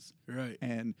that does. Right.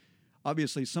 And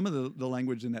obviously some of the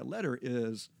language in that letter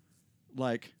is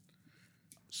like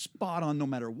spot on no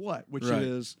matter what, which Right.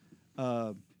 is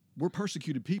we're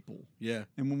persecuted people. Yeah.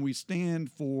 And when we stand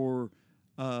for,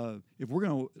 if we're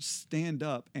going to stand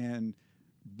up and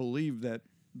believe that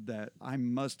I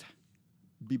must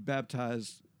be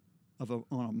baptized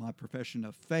on my profession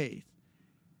of faith,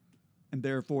 and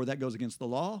therefore that goes against the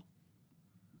law,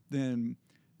 then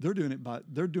they're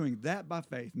doing that by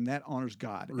faith, and that honors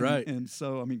God. Right. And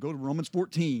so, go to Romans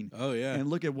 14. Oh, yeah. And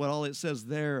look at what all it says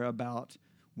there about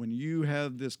when you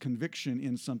have this conviction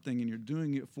in something and you're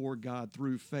doing it for God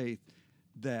through faith,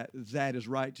 that is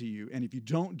right to you. And if you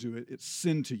don't do it, it's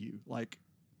sin to you. Like,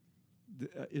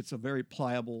 it's a very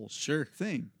pliable Sure.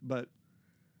 thing. But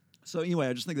so anyway,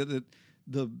 I just think that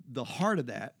the heart of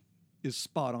that is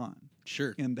spot on.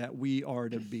 Sure. In that we are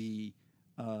to be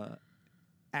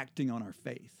acting on our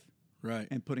faith Right.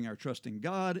 and putting our trust in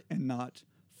God and not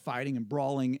fighting and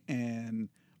brawling and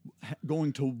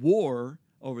going to war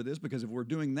over this, because if we're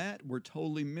doing that, we're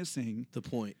totally missing The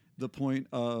point.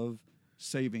 of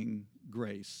saving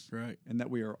grace. Right. And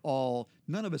that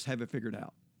none of us have it figured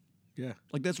out. Yeah.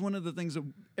 Like that's one of the things that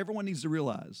everyone needs to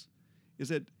realize is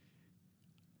that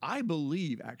I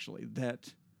believe actually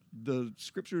that the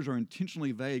scriptures are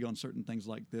intentionally vague on certain things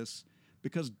like this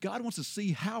because God wants to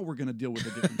see how we're going to deal with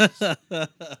the differences.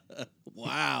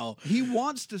 Wow. He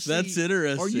wants to see. That's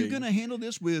interesting. Are you going to handle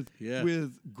this with Yeah.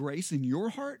 with grace in your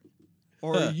heart,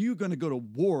 or are you going to go to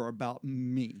war about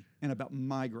me and about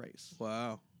my grace?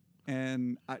 Wow.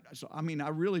 And I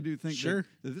really do think Sure.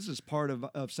 that this is part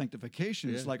of sanctification.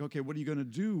 It's Yeah. like, okay, what are you going to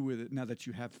do with it now that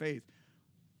you have faith?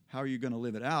 How are you going to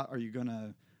live it out? Are you going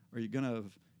to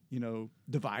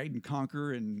divide and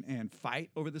conquer and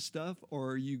fight over this stuff,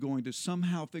 or are you going to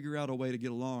somehow figure out a way to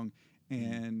get along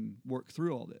and work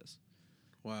through all this?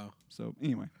 Wow. So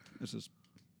anyway, this is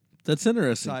That's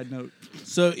interesting. side note.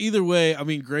 So either way, I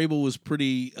mean, Grable was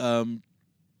pretty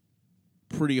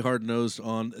hard nosed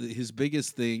on his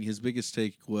biggest thing. His biggest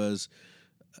take was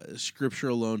Scripture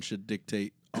alone should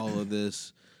dictate all of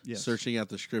this. Yes. Searching out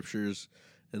the Scriptures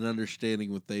and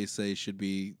understanding what they say should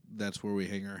be. That's where we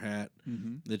hang our hat.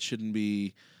 Mm-hmm. It shouldn't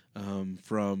be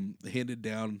from handed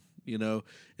down,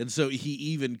 And so he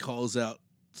even calls out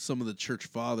some of the church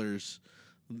fathers.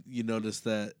 You notice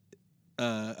that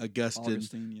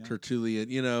Augustine, yeah.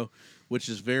 Tertullian, which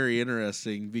is very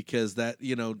interesting because that,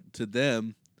 to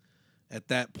them at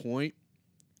that point,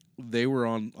 they were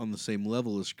on the same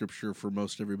level as Scripture for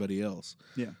most everybody else.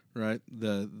 Yeah. Right?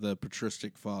 The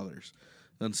patristic fathers.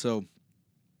 And so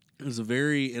it was a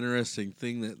very interesting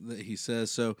thing that he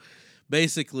says. So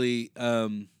basically,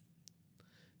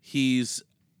 he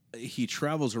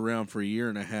travels around for a year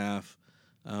and a half,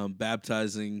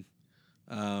 baptizing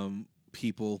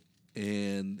people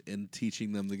and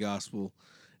teaching them the gospel,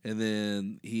 and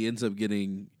then he ends up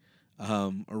getting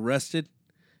arrested,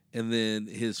 and then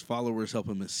his followers help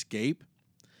him escape.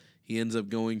 He ends up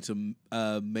going to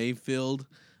Mayfield,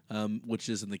 which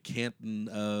is in the canton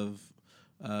of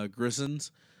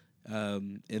Grisons,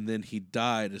 and then he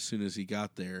died as soon as he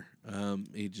got there.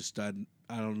 He just died,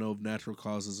 I don't know, of natural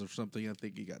causes or something. I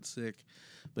think he got sick,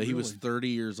 but he was Really? 30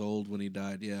 years old when he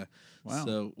died. Yeah. Wow.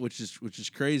 So which is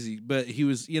crazy, but he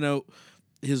was,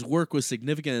 his work was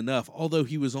significant enough. Although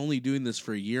he was only doing this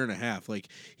for a year and a half, like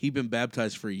he'd been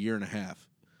baptized for a year and a half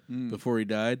before he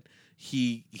died.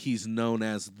 He's known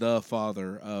as the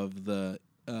father of the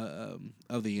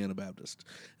Anabaptist,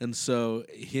 and so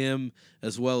him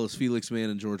as well as Felix Mann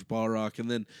and George Ballrock,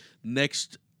 and then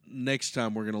next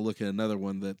time we're gonna look at another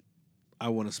one that I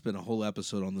want to spend a whole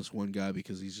episode on this one guy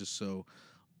because he's just so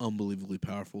unbelievably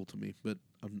powerful to me. But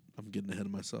I'm getting ahead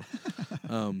of myself.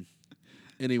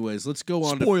 Anyways, let's go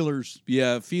on Spoilers.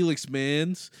 to Felix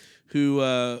Manns,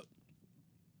 who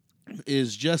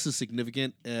is just as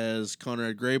significant as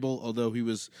Conrad Grable, although he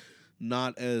was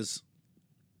not as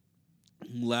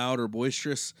loud or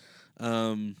boisterous.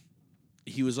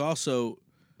 He was also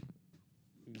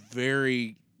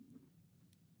very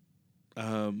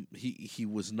he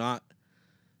was not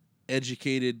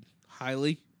educated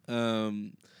highly.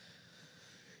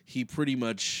 He pretty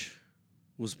much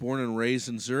was born and raised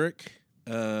in Zurich.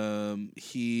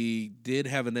 He did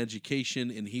have an education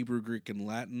in Hebrew, Greek, and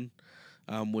Latin,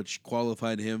 which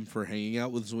qualified him for hanging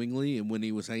out with Zwingli. And when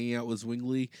he was hanging out with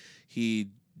Zwingli, he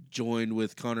joined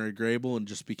with Conrad Grable and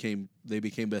they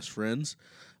became best friends.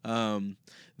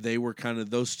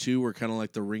 Those two were kind of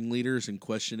like the ringleaders in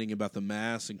questioning about the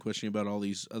Mass and questioning about all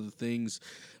these other things.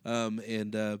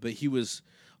 But he was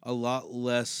a lot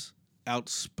less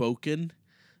outspoken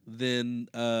than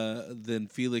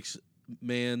Felix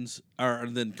Manns, or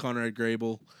than Conrad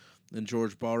Grable and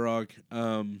George Ballrock.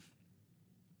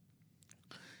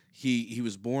 He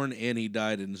was born and he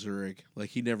died in Zurich. Like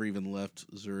he never even left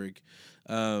Zurich.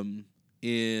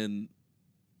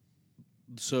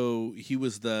 So he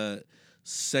was the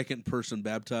second person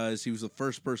baptized. He was the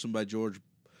first person by George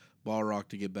Ballrock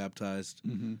to get baptized.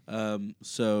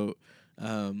 Mm-hmm.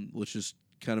 Which is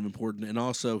kind of important. And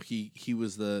also he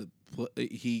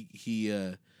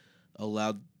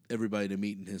allowed everybody to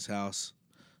meet in his house.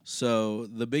 So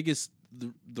the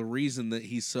reason that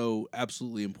he's so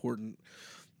absolutely important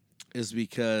is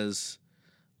because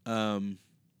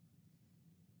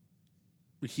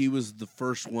he was the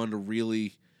first one to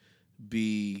really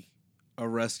be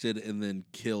arrested and then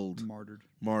killed.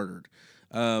 Martyred.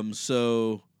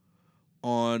 So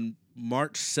on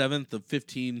March 7th of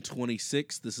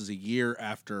 1526, this is a year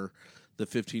after the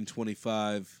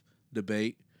 1525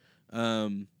 debate,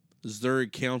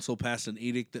 Zurich Council passed an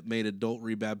edict that made adult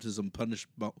rebaptism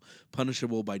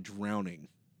punishable by drowning.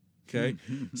 Okay,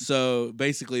 so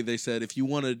basically they said if you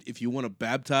want to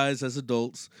baptize as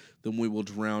adults, then we will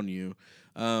drown you.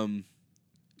 And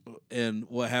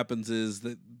what happens is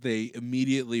that they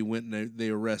immediately went and they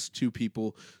arrest two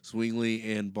people,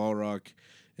 Zwingli and Ballrock,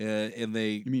 and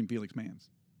they. You mean Felix Manns?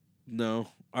 No,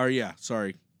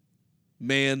 sorry,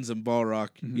 Manns and Ballrock,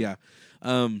 yeah.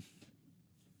 And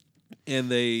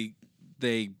they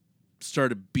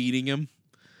started beating him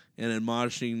and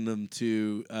admonishing them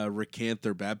to recant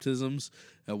their baptisms,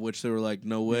 at which they were like,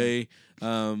 no way.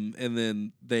 And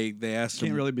then they asked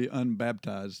Can't him, really be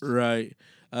unbaptized. right.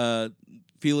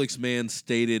 Felix Mann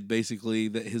stated basically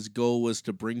that his goal was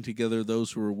to bring together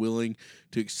those who were willing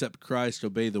to accept Christ,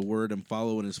 obey the word, and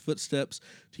follow in his footsteps,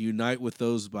 to unite with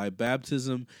those by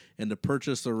baptism, and to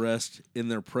purchase the rest in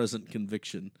their present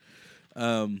conviction.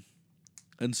 And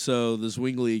so the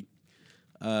Zwingli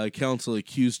council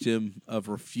accused him of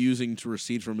refusing to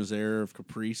recede from his error of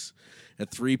caprice.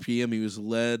 At 3 p.m., he was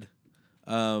led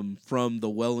from the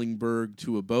Wellingberg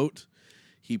to a boat.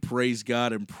 He praised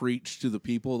God and preached to the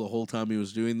people the whole time he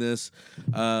was doing this.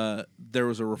 There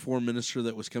was a reform minister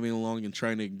that was coming along and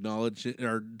trying to acknowledge it,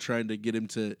 or trying to get him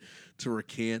to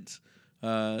recant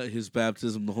his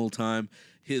baptism the whole time.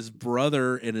 His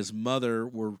brother and his mother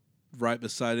were right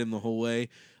beside him the whole way,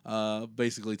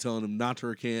 basically telling him not to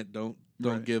recant, don't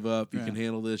Right. give up. You can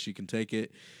handle this. You can take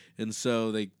it. And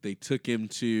so they took him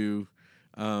to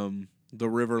the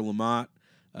River Lamont.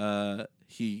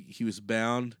 He was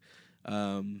bound.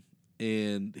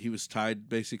 And he was tied,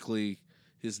 basically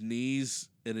his knees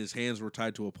and his hands were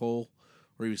tied to a pole,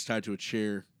 or he was tied to a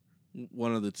chair,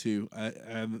 one of the two. I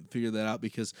haven't figured that out,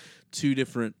 because two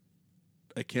different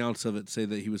accounts of it say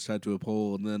that he was tied to a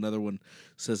pole, and then another one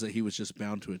says that he was just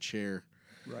bound to a chair.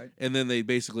 Right. And then they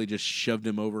basically just shoved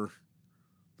him over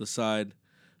the side.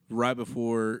 Right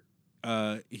before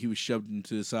he was shoved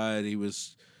into the side, he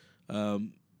was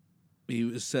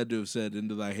said to have said,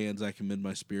 "Into thy hands I commend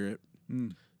my spirit."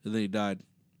 And then he died.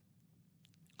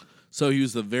 So he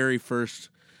was the very first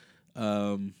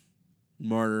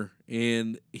martyr,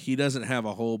 and he doesn't have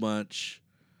a whole bunch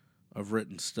of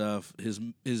written stuff.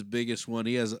 His biggest one,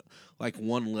 he has like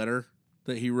one letter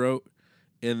that he wrote,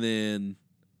 and then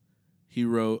he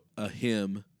wrote a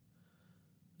hymn,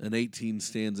 an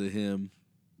 18-stanza hymn,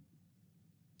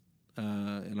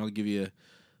 and I'll give you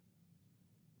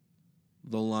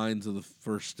the lines of the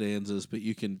first stanzas, but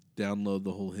you can download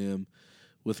the whole hymn.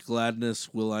 With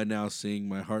gladness will I now sing,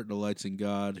 my heart delights in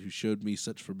God, who showed me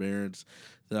such forbearance,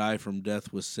 that I from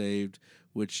death was saved,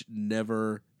 which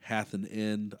never hath an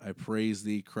end. I praise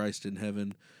thee, Christ in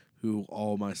heaven, who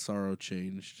all my sorrow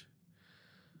changed.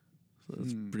 So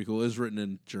that's pretty cool. It was written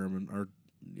in German,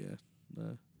 by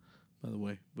the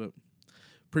way, but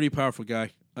pretty powerful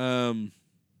guy.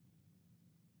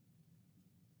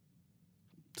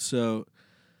 So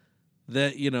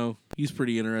that, he's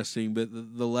pretty interesting. But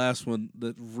the last one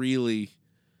that really,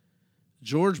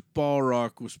 George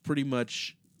Ballrock was pretty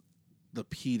much the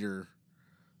Peter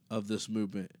of this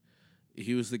movement.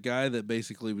 He was the guy that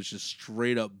basically was just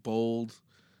straight up bold.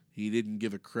 He didn't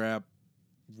give a crap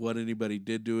what anybody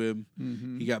did to him.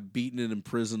 Mm-hmm. He got beaten and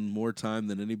imprisoned more time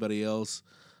than anybody else.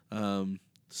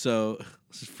 So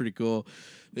this is pretty cool.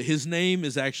 His name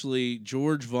is actually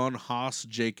George von Haas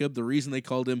Jacob. The reason they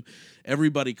called him,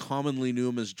 everybody commonly knew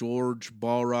him as George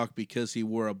Ballrock because he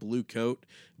wore a blue coat.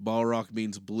 Ballrock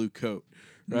means blue coat,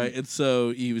 right? And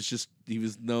so he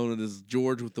was known as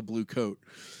George with the blue coat.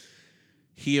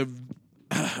 He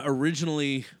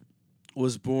originally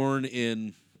was born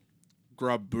in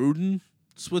Graubünden,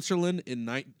 Switzerland in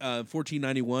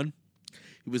 1491.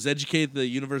 He was educated at the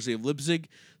University of Leipzig,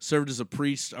 served as a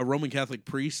Roman Catholic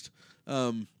priest,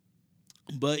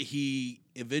 but he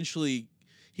eventually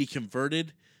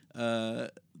converted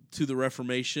to the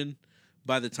Reformation.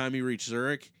 By the time he reached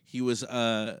Zurich, he was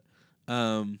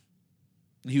already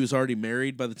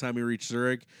married by the time he reached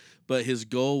Zurich, but his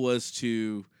goal was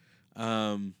to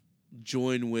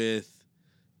join with.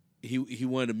 He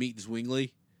wanted to meet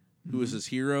Zwingli, who was his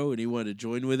hero, and he wanted to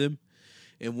join with him.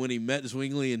 And when he met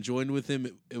Zwingli and joined with him,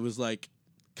 it was like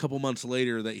a couple months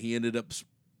later that he ended up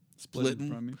splitting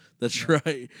from him. That's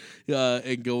right,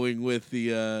 and going with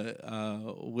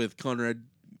with Conrad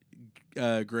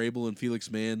Grebel and Felix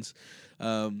Manz.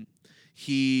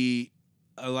 He,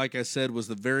 like I said, was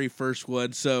the very first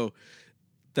one. So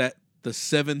that the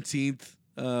 17th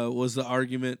was the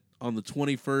argument. On the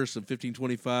 21st of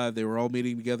 1525, they were all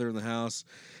meeting together in the house,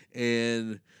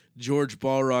 and George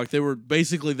Ballrock, they were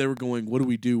going, what do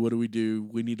we do? What do we do?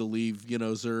 We need to leave,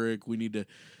 Zurich. We need to,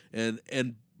 and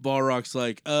Ballrock's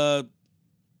like,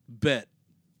 bet,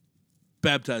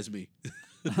 baptize me.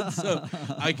 So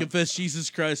I confess Jesus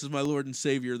Christ as my Lord and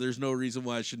Savior. There's no reason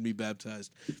why I shouldn't be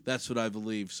baptized. That's what I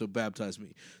believe. So baptize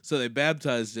me. So they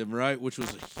baptized him, right? Which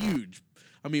was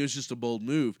it was just a bold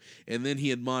move. And then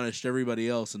he admonished everybody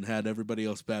else and had everybody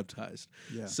else baptized.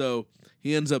 Yeah. So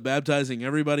he ends up baptizing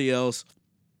everybody else.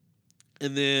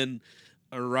 And then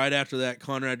right after that,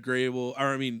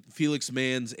 Felix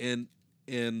Manz and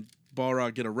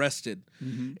Ballrock get arrested.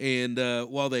 Mm-hmm. And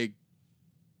while they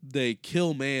they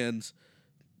kill Mans.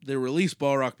 They release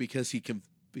Balrock because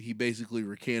he basically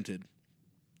recanted.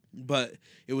 But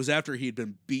it was after he'd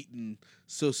been beaten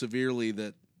so severely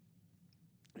that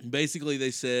basically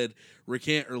they said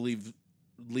recant or leave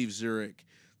Zurich.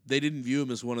 They didn't view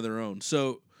him as one of their own.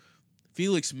 So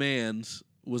Felix Mans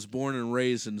was born and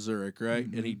raised in Zurich, right?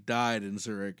 Mm-hmm. And he died in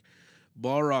Zurich.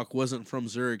 Balrock wasn't from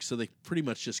Zurich, so they pretty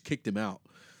much just kicked him out.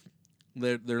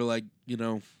 They're like,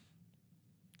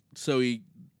 so he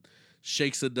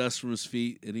shakes the dust from his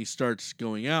feet and he starts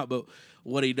going out. But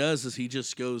what he does is he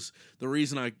just goes, the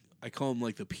reason I call him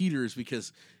like the Peter is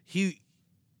because he's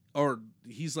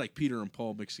like Peter and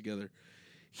Paul mixed together.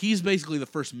 He's basically the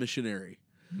first missionary.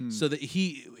 So that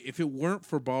if it weren't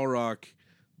for Balrock,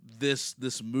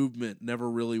 this movement never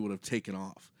really would have taken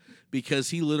off, because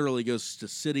he literally goes to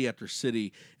city after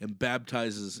city and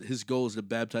baptizes. His goal is to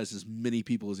baptize as many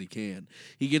people as he can.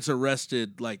 He gets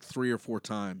arrested like 3 or 4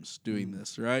 times doing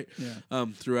this, right? Yeah.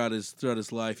 Throughout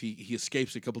his life, he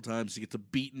escapes a couple times. He gets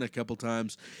beaten a couple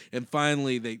times, and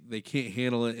finally they can't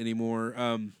handle it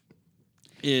anymore.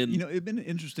 It'd been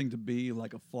interesting to be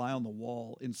like a fly on the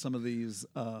wall in some of these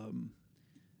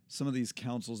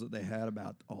councils that they had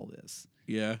about all this.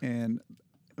 Yeah. And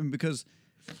because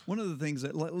one of the things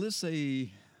that, let's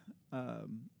say,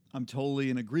 I'm totally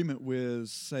in agreement with,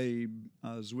 say,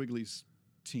 Zwingli's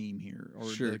team here, or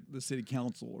Sure. the city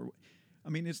council, or, I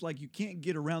mean, it's like you can't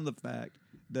get around the fact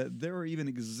that there are even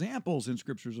examples in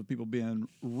scriptures of people being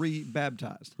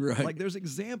re-baptized. Right. Like there's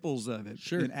examples of it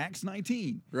Sure. in Acts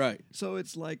 19. Right. So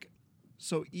it's like,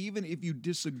 so even if you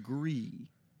disagree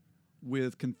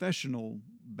with confessional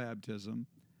baptism,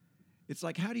 it's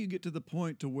like, how do you get to the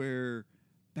point to where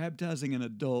baptizing an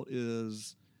adult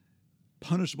is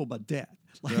punishable by death?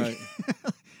 Like, Right.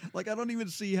 like, I don't even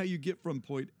see how you get from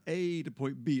point A to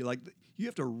point B. Like, you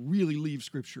have to really leave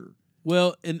Scripture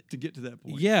Well, and to get to that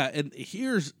point. yeah, and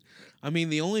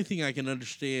the only thing I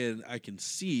can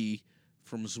see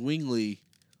from Zwingli,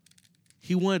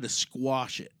 he wanted to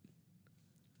squash it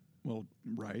Well,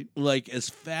 right. like as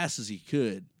fast as he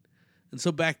could. And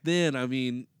so back then,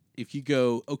 if you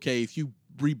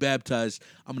rebaptize,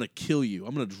 I'm going to kill you.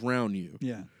 I'm going to drown you.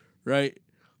 Yeah. Right?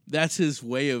 That's his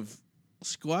way of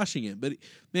squashing it. But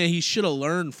man, he should have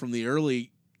learned from the early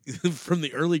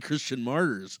Christian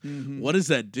martyrs. Mm-hmm. What does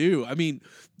that do?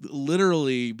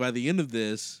 Literally by the end of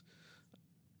this,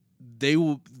 there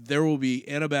will be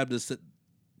Anabaptists that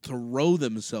throw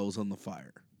themselves on the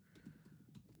fire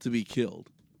to be killed,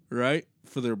 right?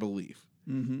 For their belief.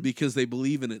 Mm-hmm. Because they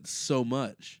believe in it so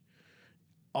much.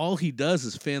 All he does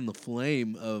is fan the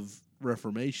flame of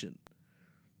Reformation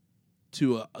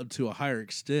to a higher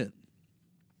extent.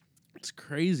 It's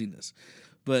craziness.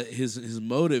 But his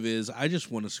motive is, I just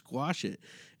want to squash it.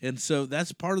 And so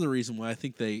that's part of the reason why I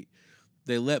think they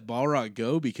let Balrock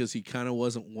go, because he kind of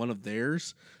wasn't one of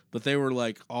theirs. But they were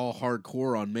like all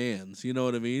hardcore on Mans. You know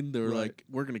what I mean? They were Right. like,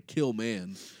 we're going to kill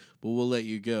Mans, but we'll let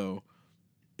you go.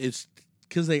 It's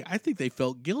because I think they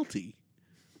felt guilty,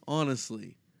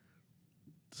 honestly.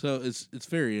 So it's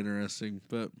very interesting.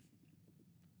 But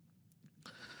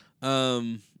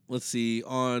let's see.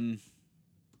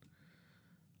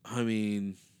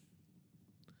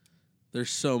 There's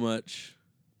so much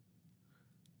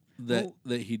that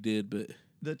he did, but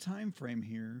The time frame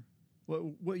here,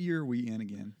 what year are we in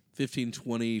again?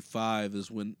 1525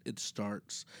 is when it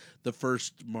starts. The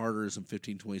first martyr is in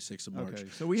 1526 of March. Okay,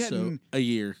 so we hadn't a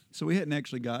year. So we hadn't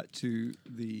actually got to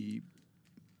the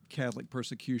Catholic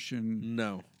persecution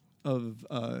No. of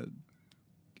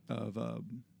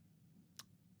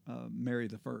Mary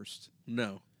the First.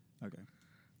 No. Okay,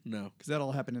 No. because that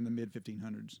all happened in the mid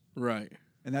 1500s, Right.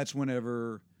 and that's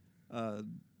whenever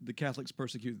the Catholics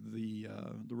persecuted the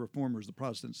Reformers, the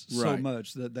Protestants, so Right.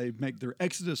 much that they make their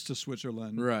exodus to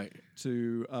Switzerland Right.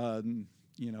 to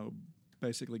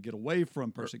basically get away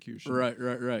from persecution.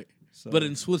 Right. So, But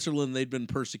in Switzerland, they'd been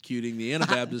persecuting the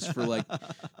Anabaptists for like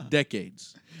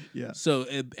decades. yeah, So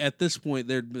at this point,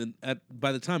 there'd been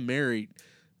by the time Mary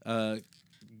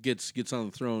gets on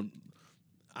the throne,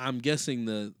 I'm guessing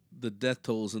the death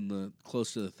toll's in the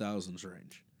close to the thousands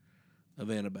range of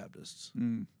Anabaptists.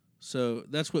 Mm. So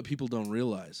that's what people don't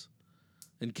realize.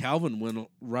 And Calvin went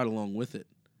right along with it.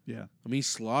 yeah, He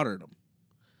slaughtered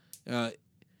them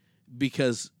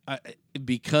because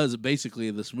basically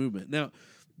of this movement. Now,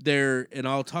 and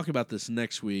I'll talk about this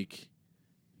next week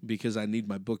because I need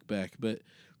my book back, but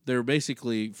they're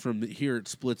basically, from here it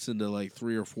splits into like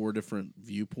 3 or 4 different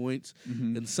viewpoints.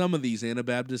 Mm-hmm. And some of these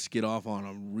Anabaptists get off on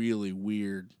a really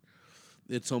weird,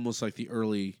 it's almost like the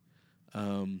early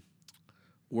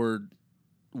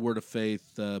word of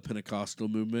faith Pentecostal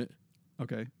movement.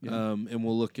 Okay. Yeah. And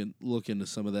we'll look into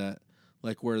some of that,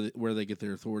 like where they get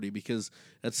their authority, because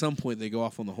at some point they go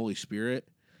off on the Holy Spirit,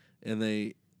 and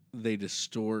they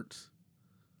distort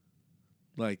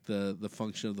like the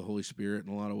function of the Holy Spirit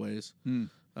in a lot of ways,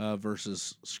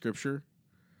 versus Scripture.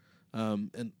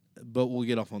 But we'll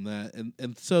get off on that,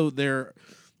 and so there.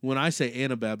 When I say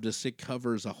Anabaptist, it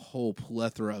covers a whole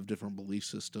plethora of different belief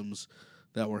systems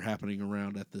that were happening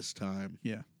around at this time.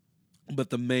 Yeah. But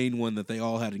the main one that they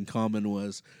all had in common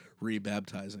was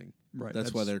rebaptizing. Right.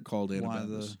 That's why they're called why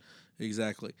Anabaptists.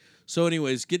 Exactly. So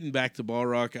anyways, getting back to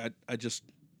Balrock,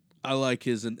 I like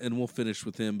his, and we'll finish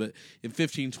with him. But in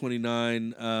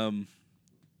 1529,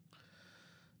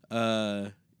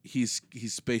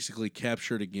 he's basically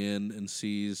captured again and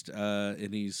seized,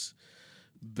 and he's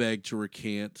begged to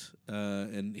recant,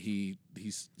 and he's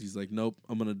like, nope,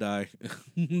 I'm gonna die.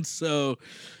 So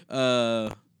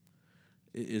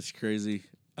it's crazy.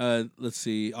 Let's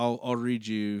see, I'll read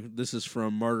you. This is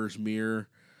from Martyr's Mirror,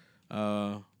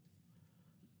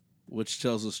 which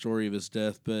tells the story of his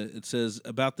death. But it says,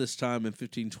 about this time in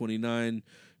 1529,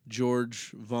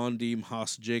 George von Diem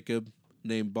Haas Jacob,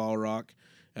 named Balrock,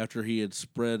 after he had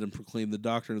spread and proclaimed the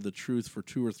doctrine of the truth for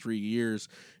 2 or 3 years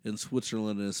in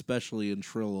Switzerland, and especially in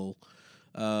Trillel,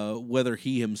 whether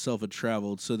he himself had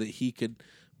traveled, so that he could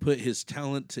put his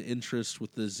talent to interest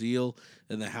with the zeal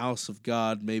in the house of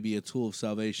God, may be a tool of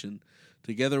salvation.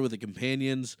 Together with his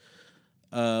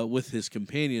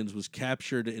companions, was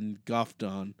captured in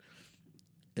Gofdon,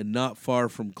 and not far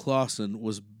from Clausen,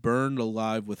 was burned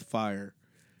alive with fire.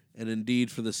 And indeed,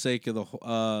 for the sake of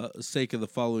the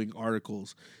following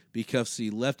articles, because he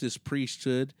left his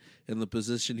priesthood and the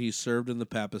position he served in the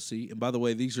papacy. And by the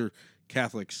way, these are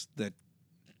Catholics that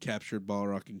captured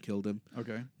Balrock and killed him.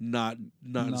 Okay. Not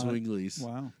Zwingli's.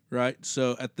 Wow. Right?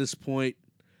 So at this point,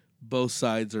 both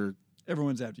sides are...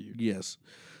 Everyone's after you. Yes.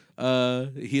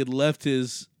 He had left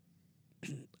his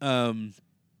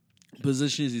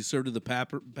position as he served in the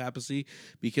papacy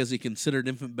because he considered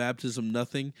infant baptism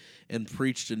nothing, and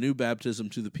preached a new baptism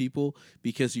to the people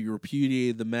because he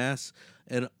repudiated the Mass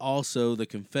and also the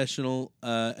confessional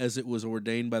as it was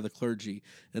ordained by the clergy,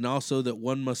 and also that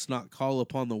one must not call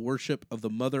upon the worship of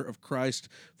the Mother of Christ.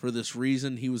 For this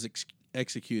reason he was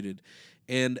executed,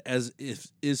 and as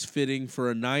is fitting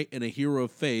for a knight and a hero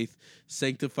of faith,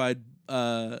 sanctified,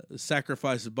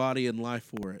 sacrificed body and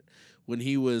life for it. When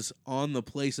he was on the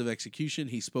place of execution,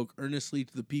 he spoke earnestly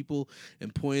to the people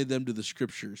and pointed them to the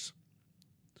Scriptures.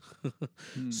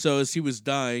 So as he was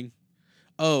dying...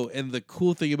 Oh, and the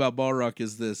cool thing about Balrock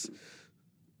is this.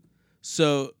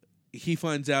 So he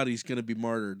finds out he's going to be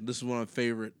martyred. This is one of my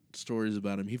favorite stories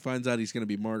about him. He finds out he's going to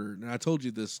be martyred. And I told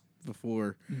you this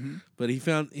before, but he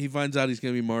finds out he's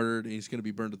going to be martyred and he's going to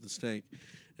be burned at the stake.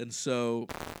 And so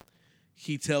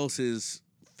he tells his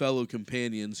fellow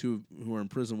companions who are in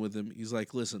prison with him, he's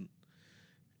like, listen,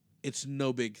 it's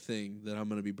no big thing that I'm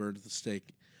going to be burned at the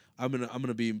stake. I'm going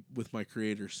to be with my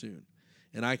Creator soon,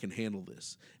 and I can handle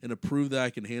this. And to prove that I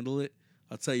can handle it,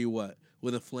 I'll tell you what,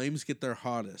 when the flames get their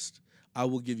hottest, I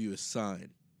will give you a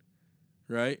sign,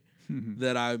 right?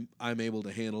 That I'm able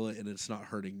to handle it and it's not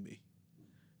hurting me.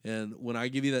 And when I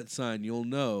give you that sign, you'll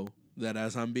know that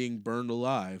as I'm being burned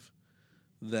alive,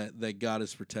 that God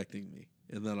is protecting me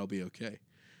and that I'll be okay.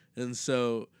 And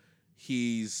so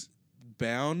he's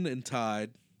bound and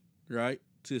tied, right,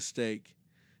 to a stake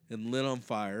and lit on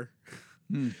fire.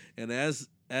 And as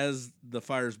the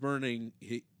fire's burning,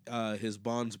 his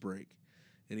bonds break,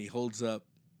 and he holds up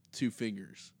 2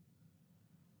 fingers,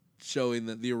 showing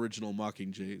that the original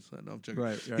Mockingjays. I know I'm joking.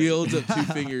 Right. He holds up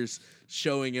 2 fingers,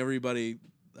 showing everybody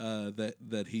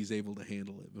that he's able to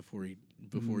handle it before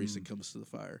he succumbs to the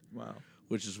fire. Wow.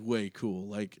 Which is way cool.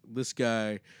 Like, this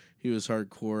guy, he was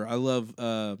hardcore. I love,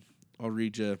 I'll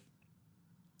read you.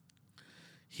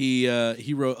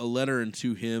 He wrote a letter and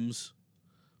 2 hymns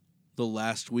the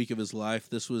last week of his life.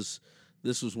 This was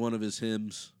one of his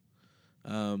hymns.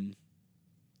 On,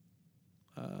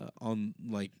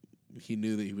 like, he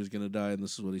knew that he was going to die, and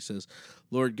this is what he says.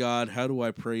 Lord God, how do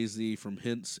I praise thee from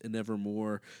hence and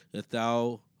evermore, that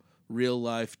thou real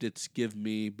life didst give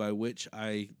me, by which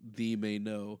I thee may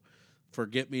know.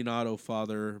 Forget me not, O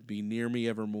Father, be near me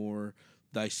evermore.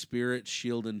 Thy spirit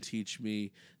shield and teach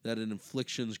me, that in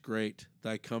afflictions great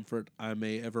thy comfort I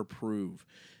may ever prove,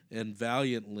 and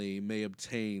valiantly may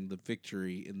obtain the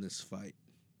victory in this fight.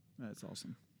 That's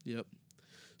awesome. Yep.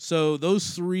 So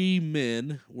those 3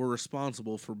 men were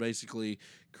responsible for basically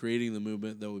creating the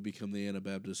movement that would become the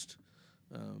Anabaptist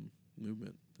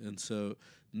movement. And so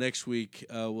next week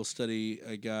we'll study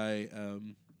a guy...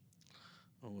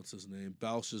 what's his name?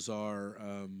 Belshazzar.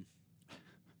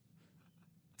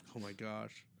 Oh my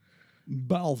gosh.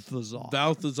 Balthazar.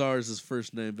 Balthazar is his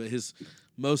first name, but his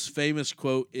most famous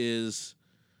quote is,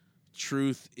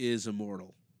 "Truth is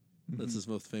immortal." That's his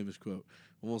most famous quote.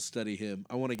 And we'll study him.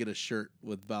 I want to get a shirt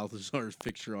with Balthazar's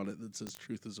picture on it that says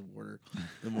 "Truth is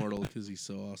immortal" because he's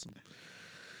so awesome.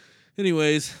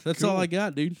 Anyways, that's all Cool. I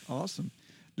got, dude. Awesome.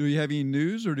 Do you have any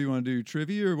news, or do you want to do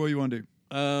trivia, or what do you want to do?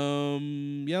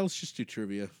 Yeah, let's just do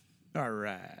trivia. All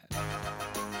right.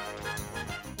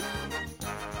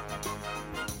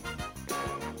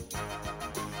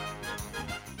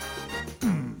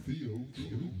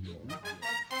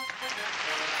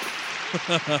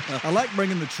 I like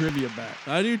bringing the trivia back.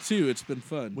 I do too. It's been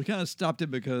fun. We kind of stopped it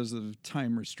because of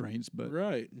time restraints, but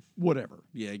Right. whatever.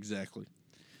 Yeah, exactly.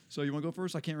 So you want to go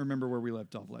first? I can't remember where we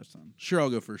left off last time. Sure, I'll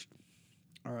go first.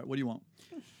 All right, what do you want?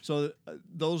 So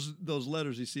those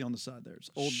letters you see on the side there.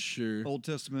 It's Sure. Old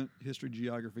Testament, history,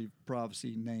 geography,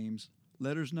 prophecy, names,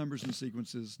 letters, numbers, and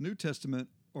sequences. New Testament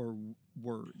or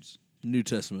words. New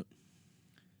Testament.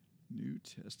 New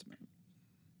Testament.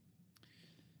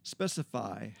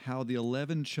 Specify how the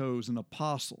 11 chose an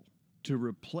apostle to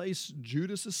replace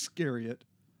Judas Iscariot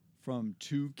from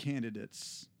 2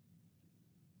 candidates.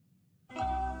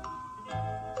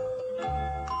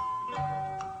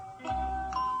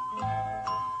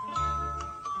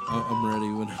 I'm ready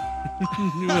when.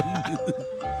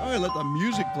 All right, let the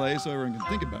music play so everyone can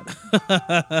think about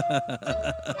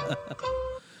it.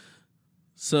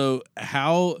 So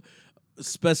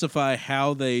specify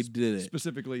how they did it.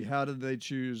 Specifically, how did they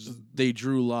choose? They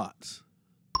drew lots.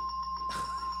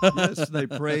 Yes, they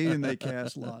prayed and they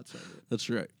cast lots of it. That's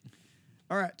right.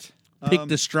 All right. Pick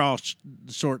the straw,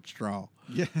 the short straw,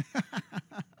 Yeah.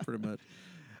 pretty much.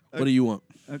 What do you want?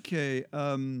 Okay.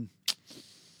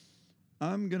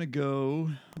 I'm gonna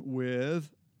go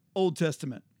with Old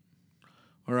Testament.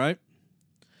 All right.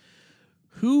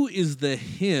 Who is the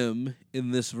him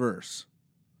in this verse?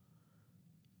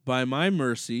 By my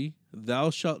mercy, thou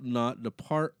shalt not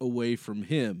depart away from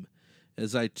him,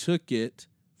 as I took it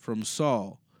from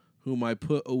Saul, whom I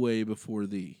put away before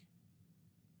thee.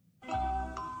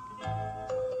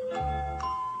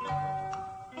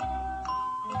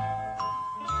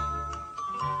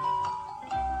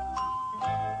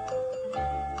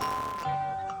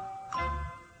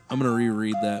 I'm going to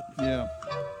reread that. Yeah.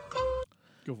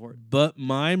 Go for it. But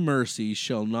my mercy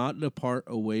shall not depart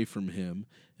away from him,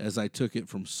 as I took it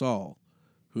from Saul,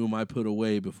 whom I put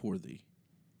away before thee.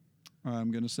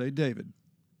 I'm gonna say David.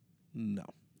 No.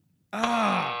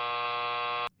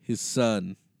 His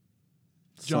son,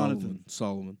 Jonathan.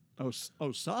 Solomon.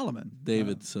 Solomon.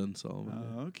 David's son, Solomon.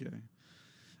 Oh, okay.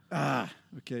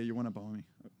 Okay. You went up on me.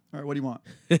 All right. What do you want?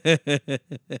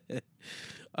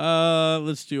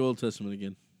 Let's do Old Testament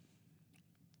again.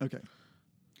 Okay.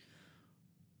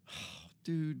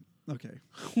 Dude. Okay.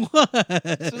 What?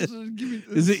 Give me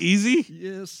Is it easy?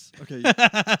 Yes. Okay.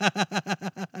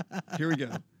 Here we go.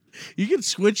 You can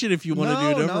switch it if you want to do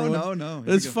it over one. No.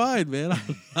 Here That's we go. fine, man.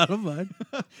 I don't mind.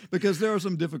 Because there are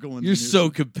some difficult ones. You're in here. so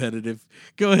competitive.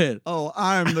 Go ahead. Oh,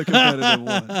 I'm the competitive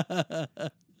one.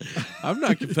 I'm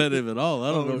not competitive at all.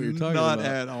 I don't know what you're talking not about.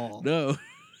 at all. No.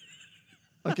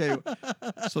 Okay.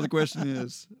 So the question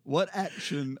is, what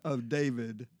action of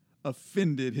David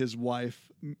offended his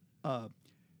wife,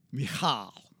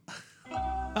 Michal?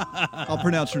 I'll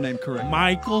pronounce her name correctly.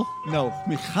 Michael? No,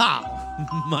 Michal.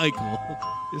 Michael.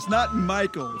 It's not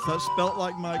Michael. It's not spelt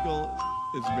like Michael.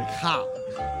 It's Michal.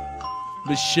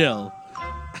 Michelle.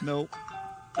 Nope.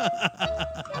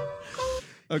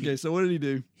 Okay, so what did he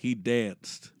do? He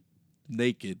danced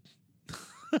naked.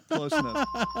 Close enough.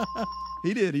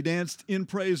 He did. He danced in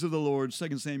praise of the Lord.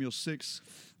 2 Samuel 6,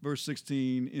 verse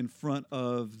 16, in front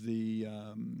of the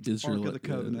Ark of the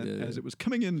Covenant as it was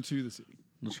coming into the city.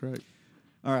 That's right.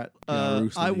 All right.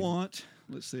 I want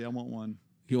one.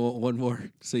 You want one more?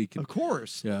 So you can. Of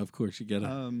course. Yeah, of course. You got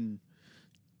to.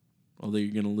 Although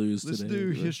you're going to lose Let's today.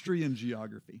 do but- history and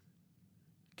geography.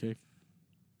 Okay.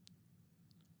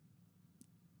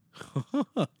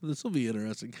 This will be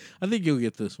interesting. I think you'll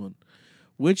get this one.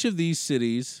 Which of these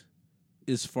cities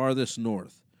is farthest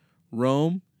north?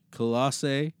 Rome,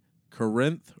 Colossae,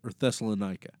 Corinth, or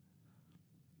Thessalonica?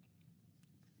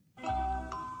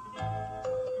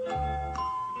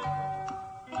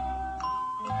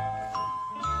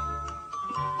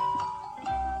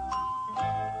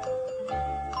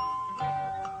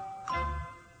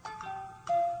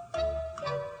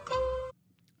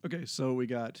 Okay, so we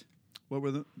got what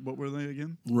were they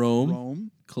again?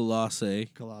 Rome, Colossae,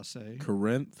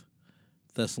 Corinth,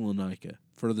 Thessalonica,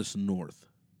 furthest north.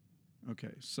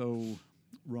 Okay, so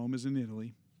Rome is in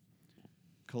Italy.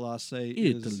 Colossae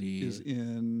Italy. is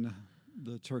in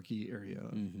the Turkey area.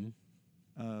 Mm-hmm.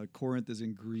 Corinth is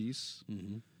in Greece.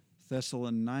 Mm-hmm.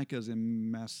 Thessalonica is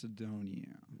in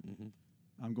Macedonia. Mm-hmm.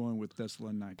 I'm going with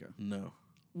Thessalonica. No.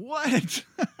 What?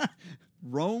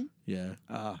 Rome? Yeah.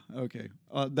 Okay.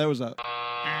 That was a...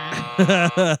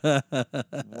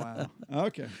 Wow.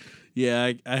 Okay.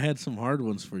 Yeah, I had some hard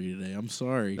ones for you today. I'm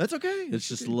sorry. That's okay. It's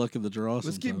just okay. the luck of the draw.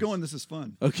 Let's keep sometimes. going. This is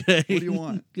fun. Okay. What do you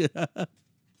want? Yeah.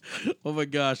 Oh my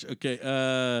gosh. Okay.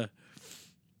 Let's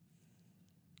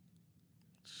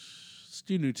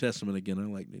do New Testament again. I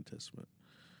like New Testament.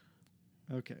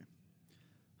 Okay.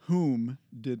 Whom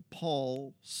did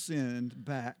Paul send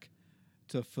back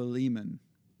to Philemon?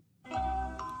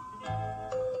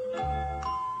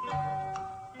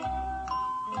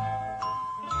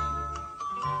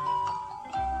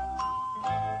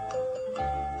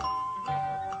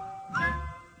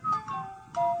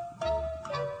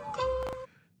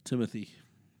 Timothy.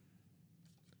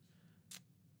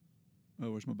 Oh,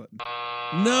 where's my button?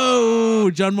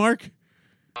 No, John Mark.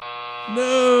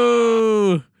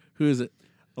 No. Who is it?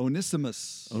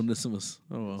 Onesimus. Onesimus.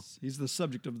 Oh well. He's the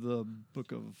subject of the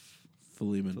book of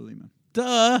Philemon. Philemon.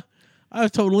 Duh. I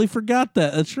totally forgot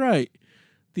that. That's right.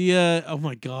 The oh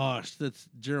my gosh, that's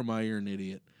Jeremiah. You're an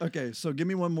idiot. Okay, so give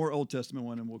me one more Old Testament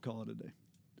one and we'll call it a day.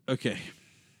 Okay.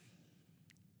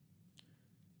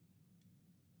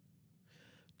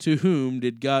 To whom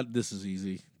did God, this is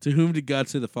easy. To whom did God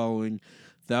say the following?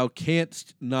 Thou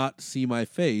canst not see my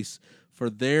face,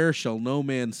 for there shall no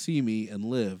man see me and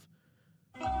live.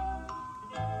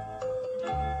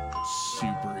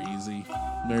 Super easy.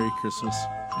 Merry Christmas.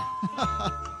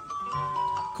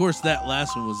 Of course, that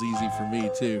last one was easy for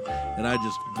me, too, and I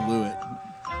just blew it.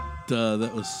 Duh,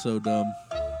 that was so dumb.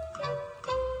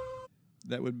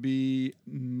 That would be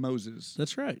Moses.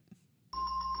 That's right.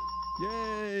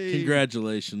 Yay!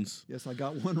 Congratulations. Yes, I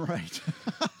got one right.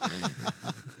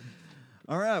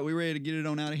 All right, we ready to get it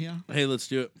on out of here? Hey, let's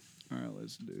do it. All right,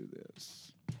 let's do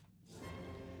this.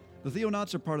 The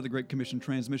Theonauts are part of the Great Commission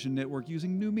Transmission Network,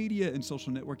 using new media and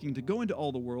social networking to go into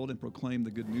all the world and proclaim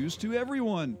the good news to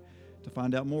everyone. To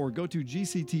find out more, go to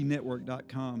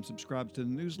gctnetwork.com, subscribe to the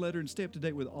newsletter, and stay up to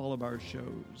date with all of our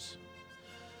shows.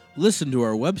 Listen to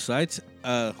our website.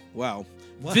 Wow.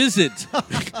 Visit.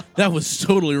 That was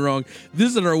totally wrong.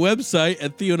 Visit our website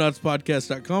at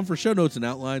theonautspodcast.com for show notes and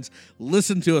outlines.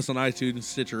 Listen to us on iTunes,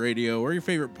 Stitcher Radio, or your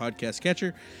favorite podcast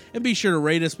catcher. And be sure to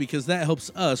rate us because that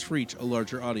helps us reach a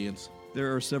larger audience.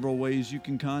 There are several ways you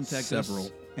can contact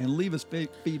us and leave us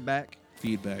feedback.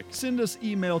 Send us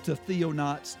email to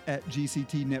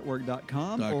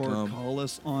theonauts@gctnetwork.com or call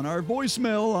us on our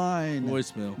voicemail line.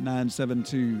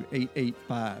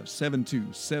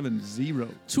 972-885-7270.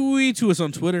 Tweet to us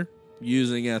on Twitter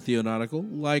using @Theonautical.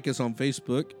 Like us on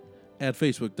Facebook at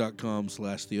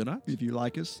facebook.com/Theonauts. If you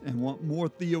like us and want more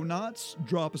Theonauts,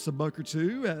 drop us a buck or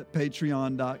two at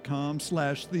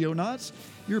patreon.com/Theonauts.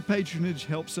 Your patronage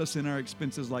helps us in our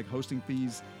expenses like hosting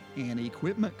fees and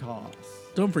equipment costs.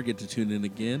 Don't forget to tune in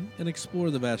again and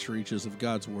explore the vast reaches of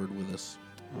God's Word with us.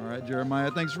 All right, Jeremiah,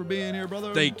 thanks for being here,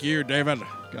 brother. Thank you, David.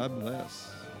 God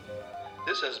bless.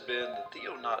 This has been the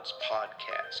Theonauts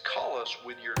Podcast. Call us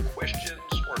with your questions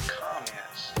or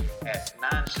comments at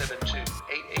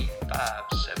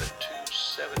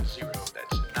 972-885-7270.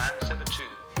 That's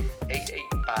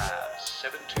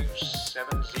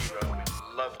 972-885-7270. We'd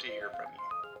love to hear from you.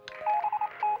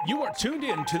 You are tuned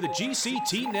in to the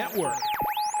GCT Network.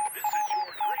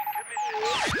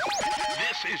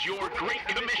 This is your Great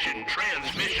Commission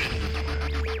transmission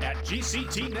At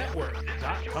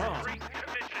GCTnetwork.com.